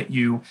benefit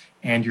you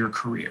and your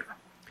career.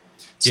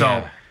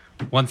 So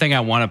one thing I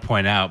want to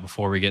point out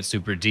before we get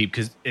super deep,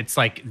 because it's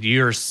like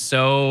you're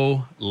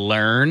so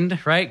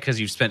learned, right?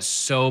 Because you've spent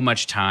so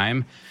much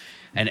time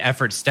and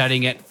effort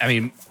studying it. I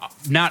mean,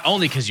 not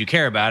only because you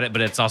care about it,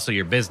 but it's also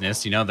your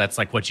business. That's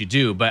like what you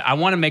do. But I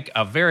want to make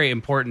a very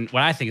important,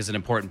 what I think is an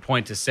important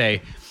point to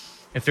say.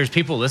 If there's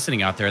people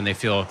listening out there and they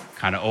feel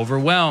kind of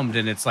overwhelmed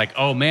and it's like,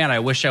 oh man, I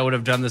wish I would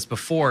have done this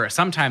before.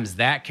 Sometimes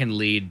that can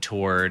lead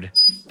toward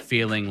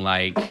feeling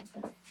like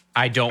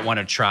I don't want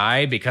to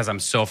try because I'm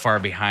so far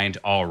behind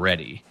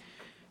already.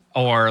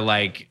 Or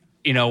like,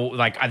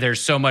 there's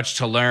so much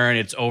to learn,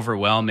 it's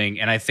overwhelming.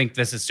 And I think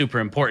this is super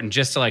important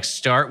just to like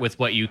start with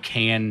what you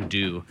can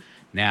do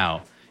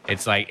now.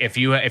 It's like if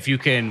you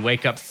can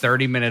wake up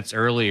 30 minutes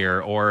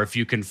earlier, or if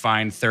you can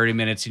find 30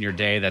 minutes in your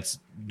day that's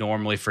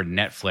normally for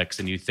Netflix,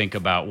 and you think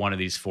about one of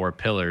these 4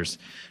 pillars,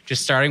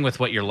 just starting with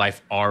what your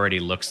life already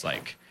looks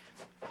like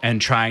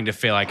and trying to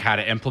feel like how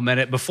to implement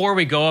it before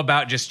we go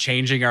about just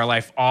changing our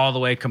life all the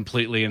way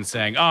completely and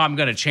saying, oh, I'm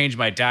going to change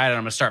my diet and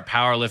I'm going to start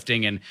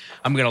powerlifting and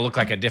I'm going to look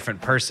like a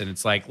different person.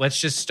 It's like, let's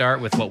just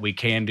start with what we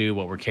can do,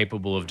 what we're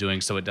capable of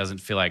doing, so it doesn't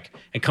feel like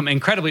an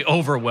incredibly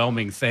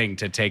overwhelming thing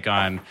to take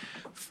on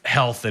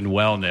health and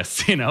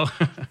wellness,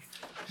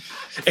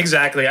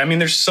 Exactly. I mean,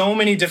 there's so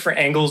many different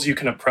angles you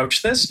can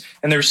approach this,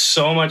 and there's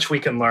so much we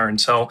can learn.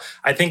 So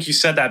I think you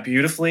said that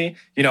beautifully.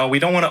 We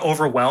don't want to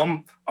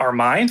overwhelm our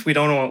mind. We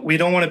don't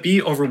want to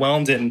be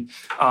overwhelmed and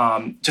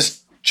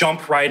just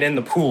jump right in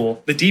the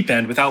pool, the deep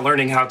end, without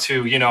learning how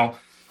to,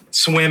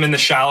 swim in the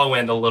shallow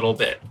end a little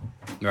bit.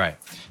 Right.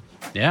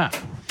 Yeah.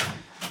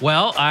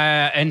 Well,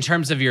 in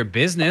terms of your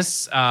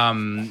business,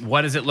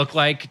 what does it look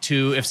like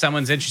if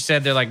someone's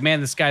interested, they're like, man,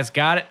 this guy's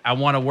got it, I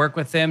want to work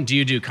with him. Do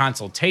you do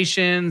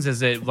consultations?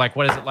 Is it like,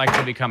 what is it like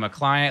to become a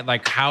client?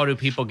 Like, how do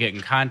people get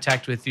in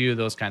contact with you?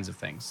 Those kinds of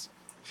things.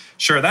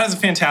 Sure. That is a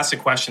fantastic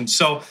question.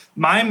 So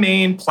my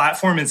main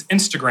platform is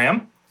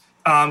Instagram.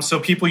 So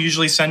people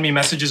usually send me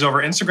messages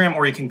over Instagram,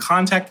 or you can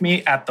contact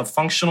me at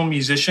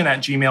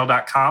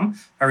thefunctionalmusician@gmail.com.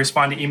 I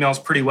respond to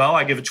emails pretty well.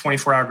 I give a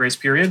 24-hour grace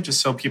period just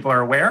so people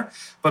are aware.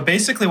 But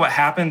basically what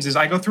happens is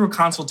I go through a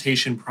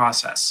consultation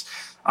process.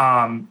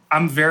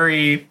 I'm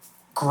very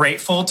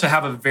grateful to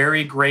have a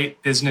very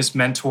great business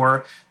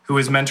mentor who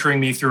is mentoring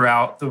me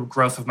throughout the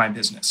growth of my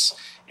business.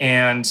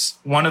 And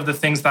one of the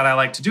things that I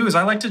like to do is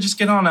I like to just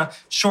get on a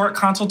short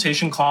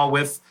consultation call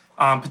with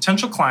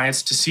potential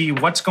clients to see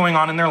what's going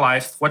on in their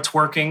life, what's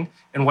working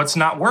and what's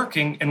not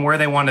working, and where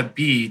they want to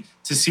be,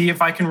 to see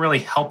if I can really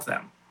help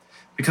them.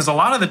 Because a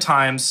lot of the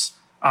times,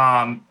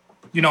 I'm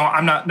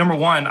not, number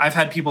one, I've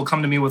had people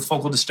come to me with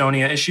focal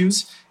dystonia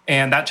issues,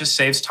 and that just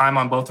saves time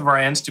on both of our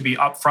ends to be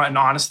upfront and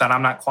honest that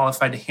I'm not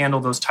qualified to handle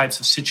those types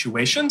of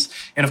situations.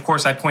 And of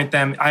course, I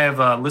have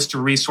a list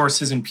of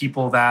resources and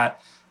people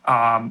that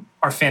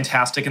are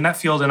fantastic in that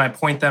field, and I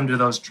point them to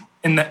those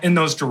in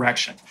those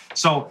directions.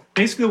 So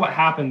basically what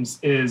happens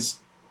is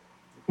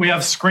we have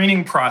a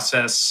screening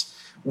process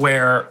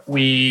where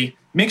we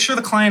make sure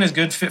the client is a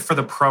good fit for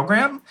the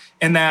program,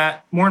 and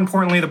that, more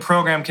importantly, the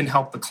program can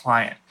help the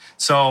client.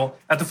 So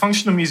at The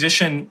Functional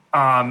Musician,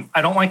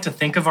 I don't like to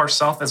think of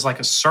ourselves as like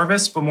a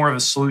service, but more of a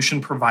solution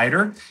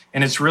provider.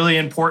 And it's really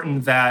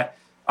important that,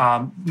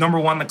 number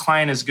one, the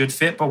client is a good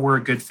fit, but we're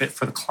a good fit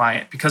for the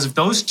client. Because if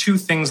those two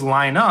things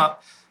line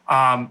up,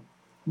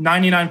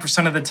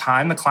 99% of the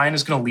time, the client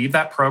is going to leave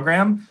that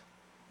program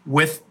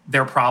with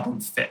their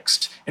problem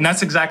fixed. And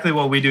that's exactly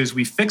what we do, is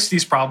we fix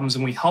these problems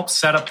and we help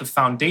set up the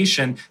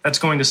foundation that's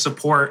going to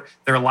support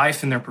their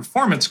life and their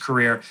performance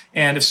career.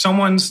 And if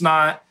someone's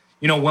not,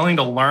 willing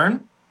to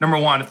learn, number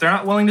one, if they're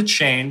not willing to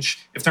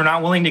change, if they're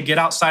not willing to get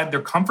outside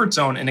their comfort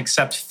zone and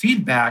accept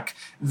feedback,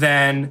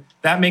 then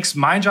that makes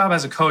my job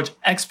as a coach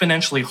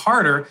exponentially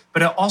harder,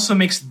 but it also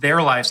makes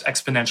their lives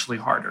exponentially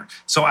harder.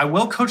 So I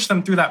will coach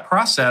them through that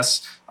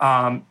process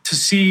to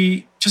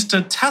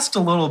test a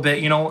little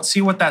bit,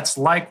 see what that's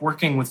like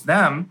working with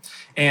them.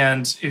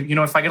 And,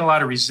 if I get a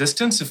lot of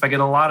resistance, if I get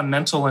a lot of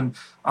mental and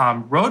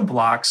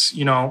roadblocks,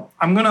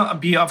 I'm going to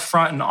be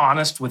upfront and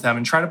honest with them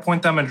and try to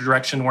point them in a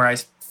direction where I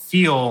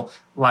feel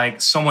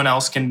like someone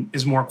else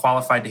is more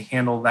qualified to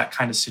handle that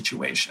kind of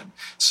situation.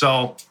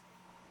 So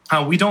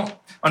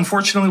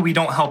unfortunately, we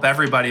don't help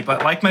everybody.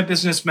 But like my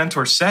business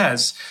mentor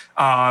says,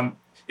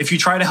 if you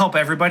try to help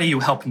everybody,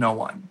 you help no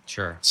one.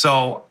 Sure.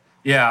 So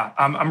yeah,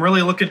 I'm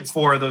really looking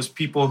for those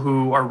people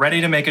who are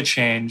ready to make a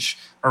change,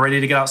 are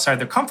ready to get outside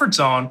their comfort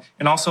zone,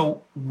 and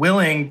also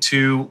willing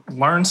to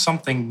learn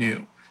something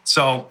new.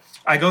 So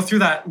I go through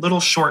that little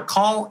short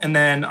call, and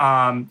then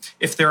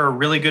if they're a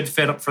really good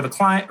fit for the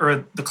client,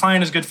 or the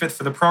client is a good fit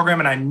for the program,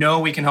 and I know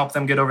we can help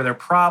them get over their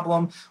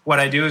problem, what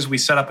I do is we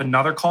set up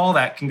another call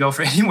that can go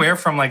for anywhere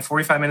from like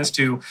 45 minutes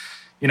to,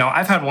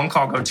 I've had one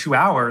call go 2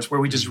 hours, where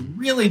we just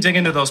really dig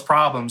into those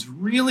problems,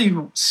 really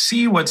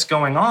see what's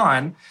going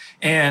on,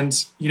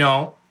 and,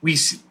 we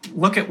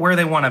look at where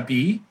they want to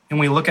be, and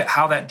we look at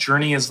how that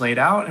journey is laid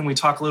out, and we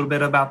talk a little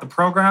bit about the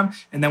program,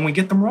 and then we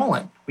get them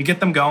rolling. We get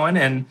them going.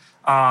 And,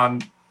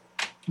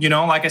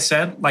 like I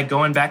said, like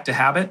going back to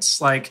habits,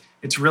 like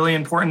it's really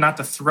important not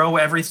to throw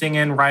everything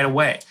in right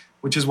away,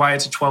 which is why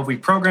it's a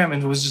 12-week program,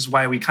 and which is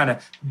why we kind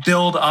of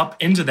build up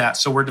into that.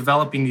 So we're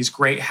developing these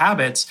great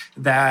habits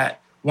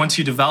that once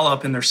you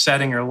develop and they're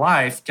set in your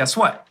life, guess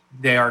what?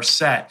 They are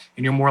set,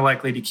 and you're more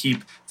likely to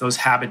keep those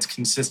habits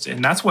consistent.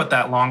 And that's what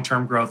that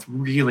long-term growth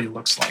really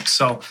looks like.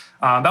 So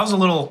that was a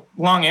little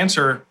long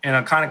answer and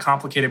a kind of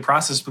complicated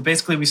process, but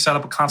basically we set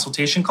up a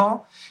consultation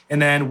call,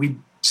 and then we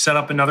set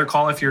up another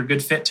call if you're a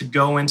good fit to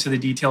go into the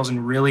details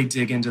and really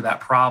dig into that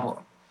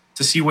problem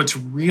to see what's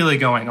really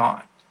going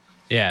on.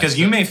 Yeah. Because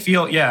you may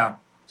feel,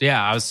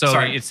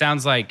 Sorry. It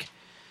sounds like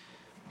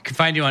I can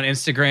find you on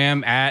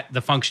Instagram at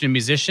The Functional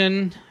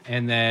Musician,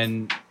 and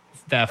then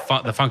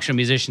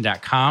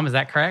thefunctionalmusician.com. Is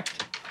that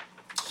correct?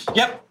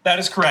 Yep, that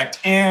is correct.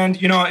 And,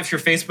 if you're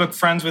Facebook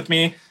friends with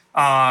me,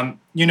 I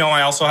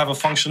also have a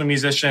Functional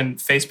Musician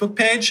Facebook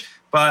page,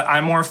 but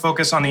I'm more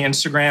focused on the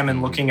Instagram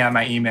and looking at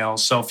my emails.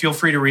 So feel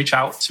free to reach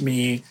out to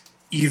me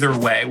either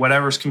way,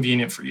 whatever's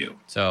convenient for you.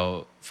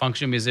 So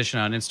Functional Musician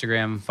on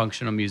Instagram,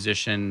 Functional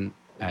Musician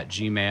at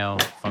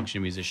Gmail,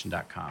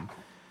 functionalmusician.com.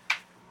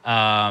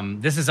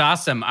 This is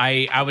awesome.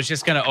 I was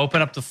just going to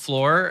open up the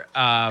floor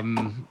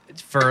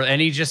for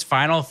any just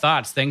final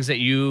thoughts, things that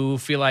you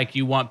feel like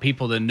you want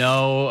people to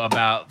know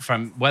about,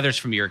 from whether it's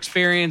from your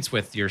experience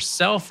with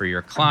yourself or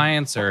your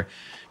clients, or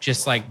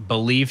just like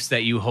beliefs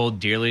that you hold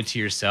dearly to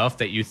yourself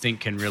that you think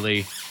can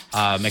really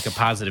make a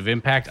positive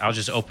impact. I'll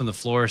just open the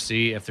floor,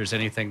 see if there's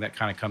anything that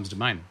kind of comes to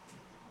mind.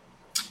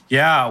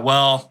 Yeah,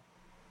 well,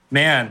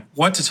 man,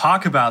 what to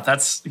talk about?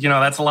 That's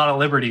a lot of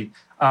liberty.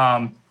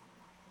 I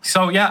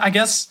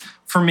guess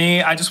for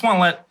me, I just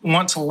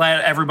want to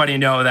let everybody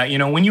know that,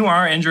 when you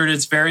are injured,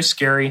 it's very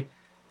scary.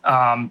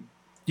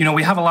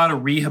 We have a lot of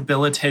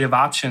rehabilitative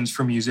options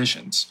for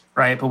musicians,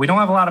 right? But we don't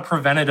have a lot of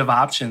preventative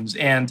options.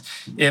 And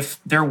if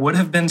there would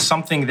have been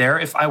something there,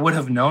 if I would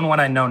have known what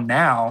I know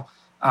now,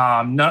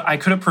 I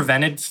could have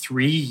prevented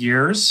 3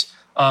 years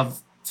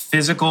of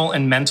mental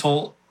and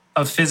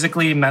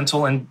physically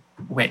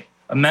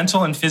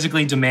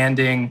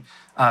demanding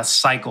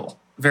cycle,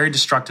 very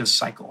destructive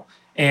cycle.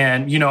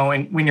 And,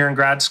 when you're in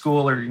grad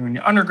school or when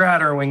you're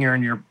undergrad or when you're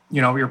in your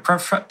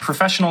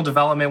professional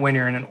development, when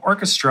you're in an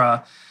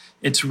orchestra,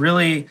 it's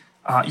really,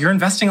 you're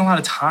investing a lot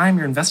of time,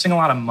 you're investing a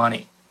lot of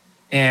money.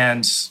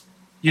 And,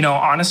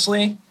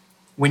 honestly,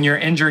 when you're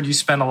injured, you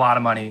spend a lot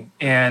of money.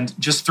 And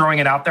just throwing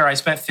it out there, I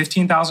spent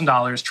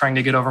 $15,000 trying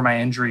to get over my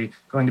injury,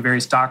 going to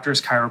various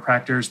doctors,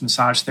 chiropractors,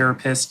 massage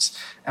therapists,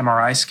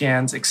 MRI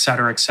scans, et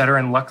cetera, et cetera.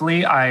 And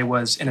luckily, I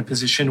was in a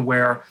position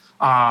where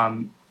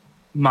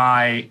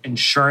my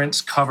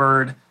insurance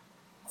covered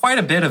quite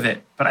a bit of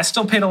it, but I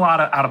still paid a lot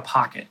out of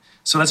pocket.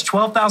 So that's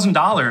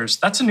 $12,000.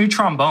 That's a new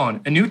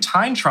trombone, a new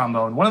Tyne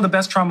trombone, one of the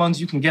best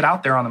trombones you can get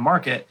out there on the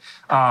market.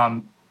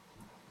 I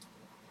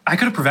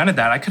could have prevented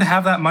that. I could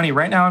have that money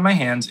right now in my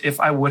hands if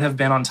I would have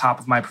been on top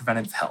of my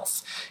preventative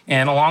health.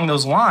 And along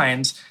those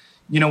lines,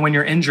 when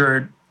you're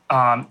injured,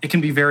 it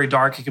can be very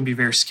dark. It can be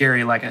very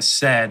scary, like I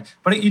said,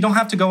 but you don't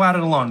have to go at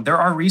it alone. There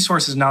are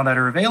resources now that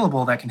are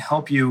available that can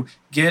help you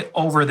get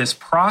over this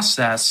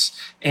process.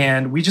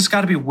 And we just got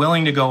to be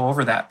willing to go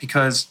over that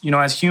because,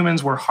 as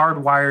humans, we're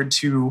hardwired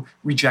to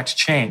reject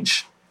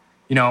change.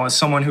 As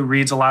someone who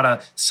reads a lot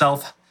of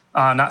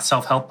not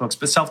self-help books,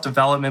 but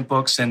self-development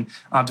books and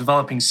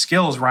developing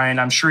skills, Ryan,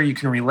 I'm sure you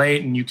can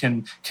relate and you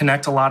can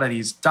connect a lot of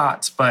these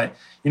dots. But,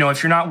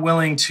 if you're not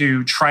willing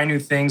to try new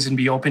things and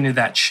be open to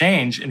that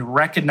change and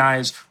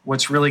recognize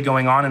what's really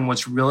going on and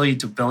what's really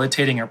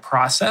debilitating your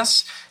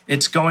process,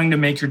 it's going to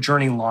make your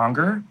journey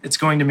longer. It's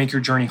going to make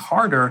your journey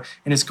harder.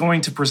 And it's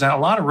going to present a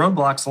lot of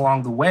roadblocks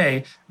along the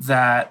way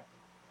that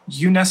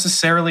you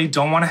necessarily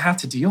don't want to have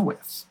to deal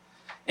with.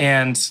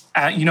 And,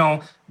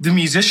 the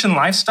musician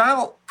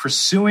lifestyle,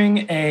 pursuing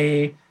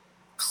a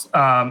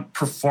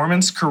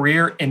performance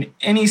career in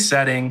any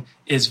setting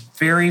is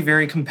very,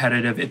 very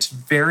competitive. It's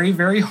very,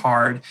 very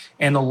hard.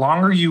 And the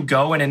longer you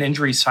go in an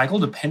injury cycle,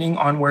 depending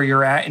on where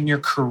you're at in your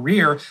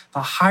career,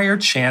 the higher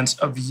chance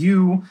of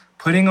you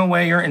putting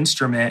away your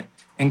instrument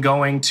and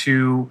going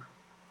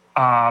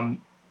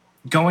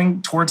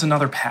towards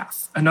another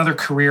path, another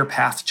career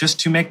path, just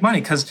to make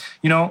money. Because,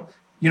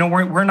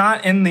 we're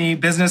not in the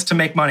business to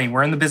make money.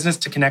 We're in the business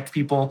to connect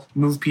people,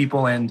 move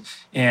people, and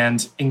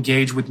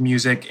engage with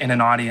music in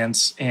an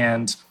audience.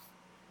 And,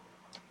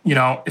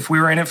 if we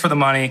were in it for the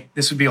money,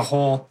 this would be a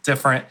whole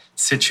different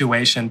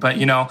situation. But,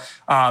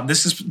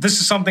 this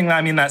is something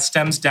that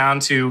stems down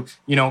to,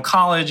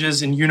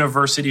 colleges and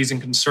universities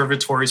and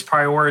conservatories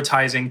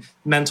prioritizing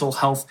mental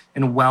health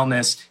and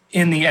wellness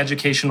in the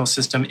educational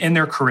system, in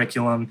their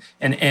curriculum,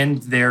 and in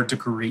their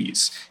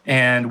degrees.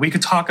 And we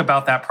could talk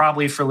about that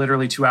probably for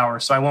literally 2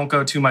 hours. So I won't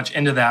go too much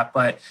into that.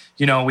 But,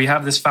 we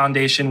have this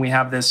foundation, we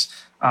have this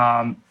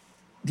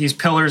these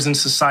pillars in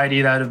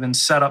society that have been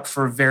set up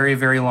for a very,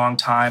 very long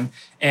time.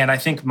 And I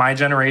think my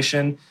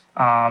generation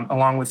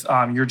along with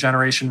your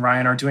generation,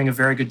 Ryan, are doing a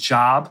very good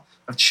job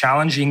of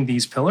challenging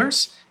these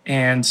pillars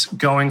and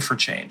going for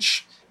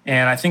change.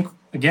 And I think,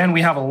 again,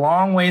 we have a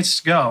long ways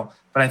to go,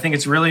 but I think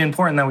it's really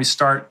important that we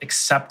start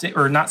accepting,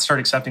 or not start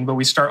accepting, but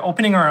we start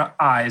opening our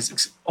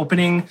eyes,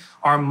 opening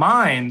our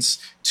minds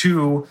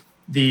to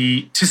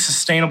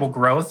sustainable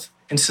growth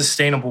and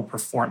sustainable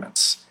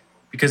performance.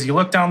 Because you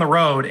look down the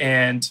road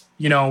and,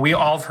 we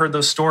all have heard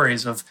those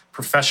stories of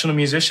professional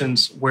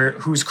musicians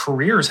whose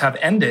careers have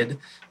ended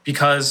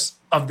because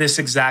of this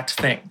exact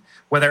thing.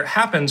 Whether it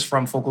happens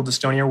from focal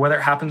dystonia or whether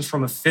it happens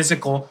from a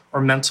physical or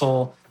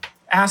mental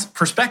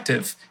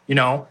perspective,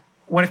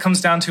 what it comes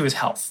down to is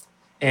health.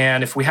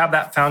 And if we have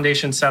that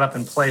foundation set up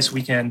in place,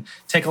 we can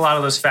take a lot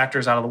of those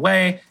factors out of the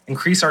way,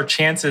 increase our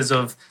chances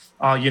of,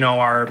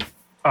 our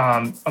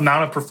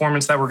amount of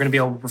performance that we're going to be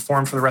able to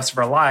perform for the rest of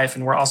our life.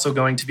 And we're also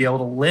going to be able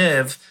to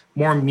live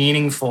more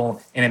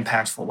meaningful and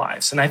impactful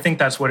lives. And I think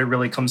that's what it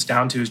really comes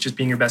down to, is just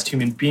being your best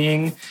human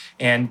being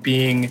and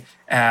being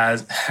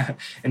as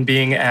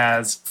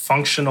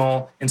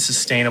functional and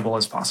sustainable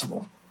as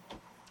possible.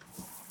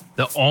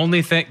 The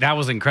only thing that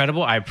was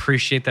incredible, I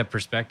appreciate that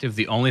perspective.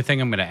 The only thing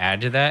I'm going to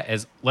add to that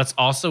is let's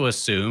also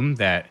assume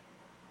that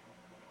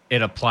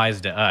it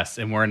applies to us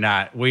and we're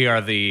not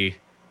the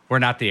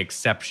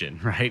exception,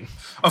 right?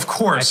 Of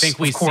course. I think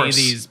we see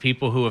these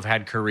people who have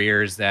had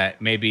careers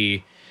that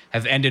maybe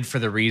have ended for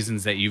the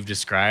reasons that you've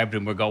described,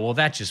 and we'll go, well,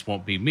 that just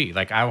won't be me.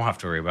 Like, I won't have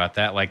to worry about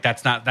that. Like,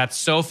 that's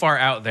so far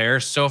out there,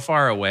 so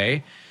far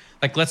away.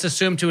 Like, let's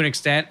assume to an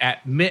extent,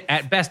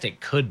 at best, it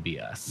could be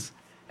us.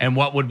 And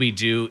what would we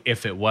do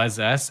if it was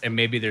us? And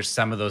maybe there's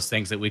some of those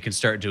things that we can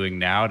start doing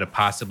now to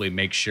possibly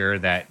make sure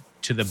that,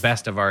 to the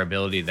best of our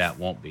ability, that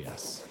won't be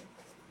us.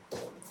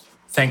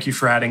 Thank you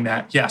for adding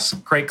that. Yes,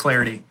 great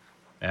clarity.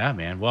 Yeah,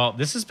 man. Well,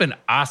 this has been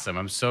awesome.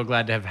 I'm so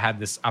glad to have had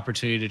this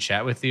opportunity to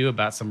chat with you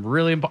about some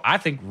really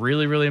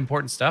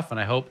important stuff. And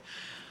I hope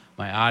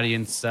my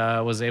audience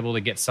was able to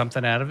get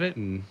something out of it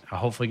and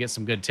hopefully get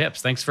some good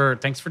tips. Thanks for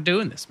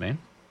doing this, man.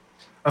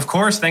 Of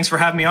course. Thanks for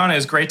having me on. It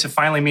was great to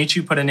finally meet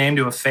you, put a name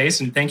to a face.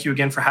 And thank you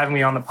again for having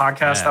me on the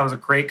podcast. Yeah. That was a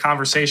great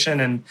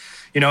conversation. And,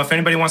 if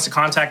anybody wants to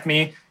contact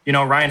me,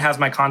 Ryan has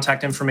my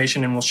contact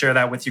information and we'll share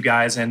that with you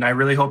guys. And I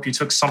really hope you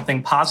took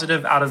something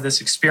positive out of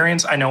this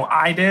experience. I know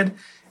I did.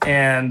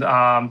 And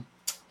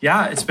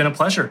it's been a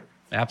pleasure.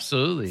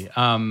 Absolutely.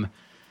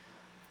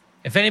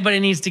 If anybody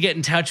needs to get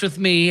in touch with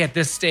me at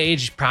this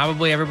stage,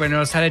 probably everybody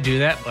knows how to do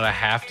that, but I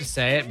have to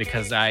say it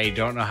because I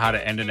don't know how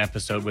to end an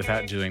episode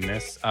without doing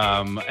this.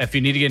 If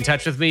you need to get in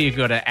touch with me, you can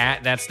go to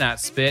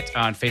 @that'snotspit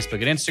on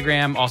Facebook and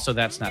Instagram. Also,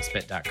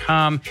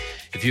 that'snotspit.com.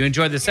 If you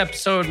enjoyed this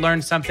episode,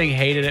 learned something,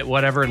 hated it,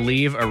 whatever,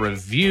 leave a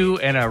review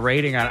and a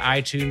rating on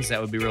iTunes.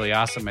 That would be really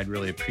awesome. I'd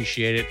really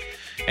appreciate it.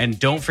 And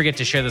don't forget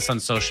to share this on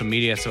social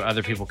media so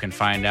other people can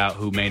find out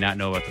who may not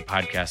know about the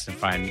podcast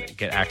and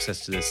get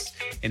access to this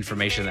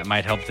information that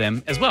might help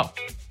them as well.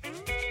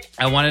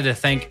 I wanted to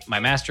thank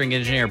my mastering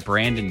engineer,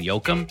 Brandon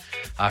Yoakum,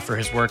 for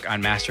his work on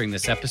mastering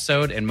this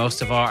episode. And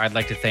most of all, I'd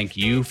like to thank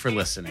you for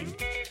listening.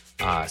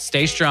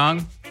 Stay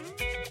strong,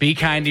 be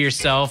kind to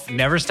yourself,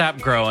 never stop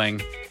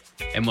growing,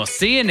 and we'll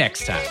see you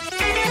next time.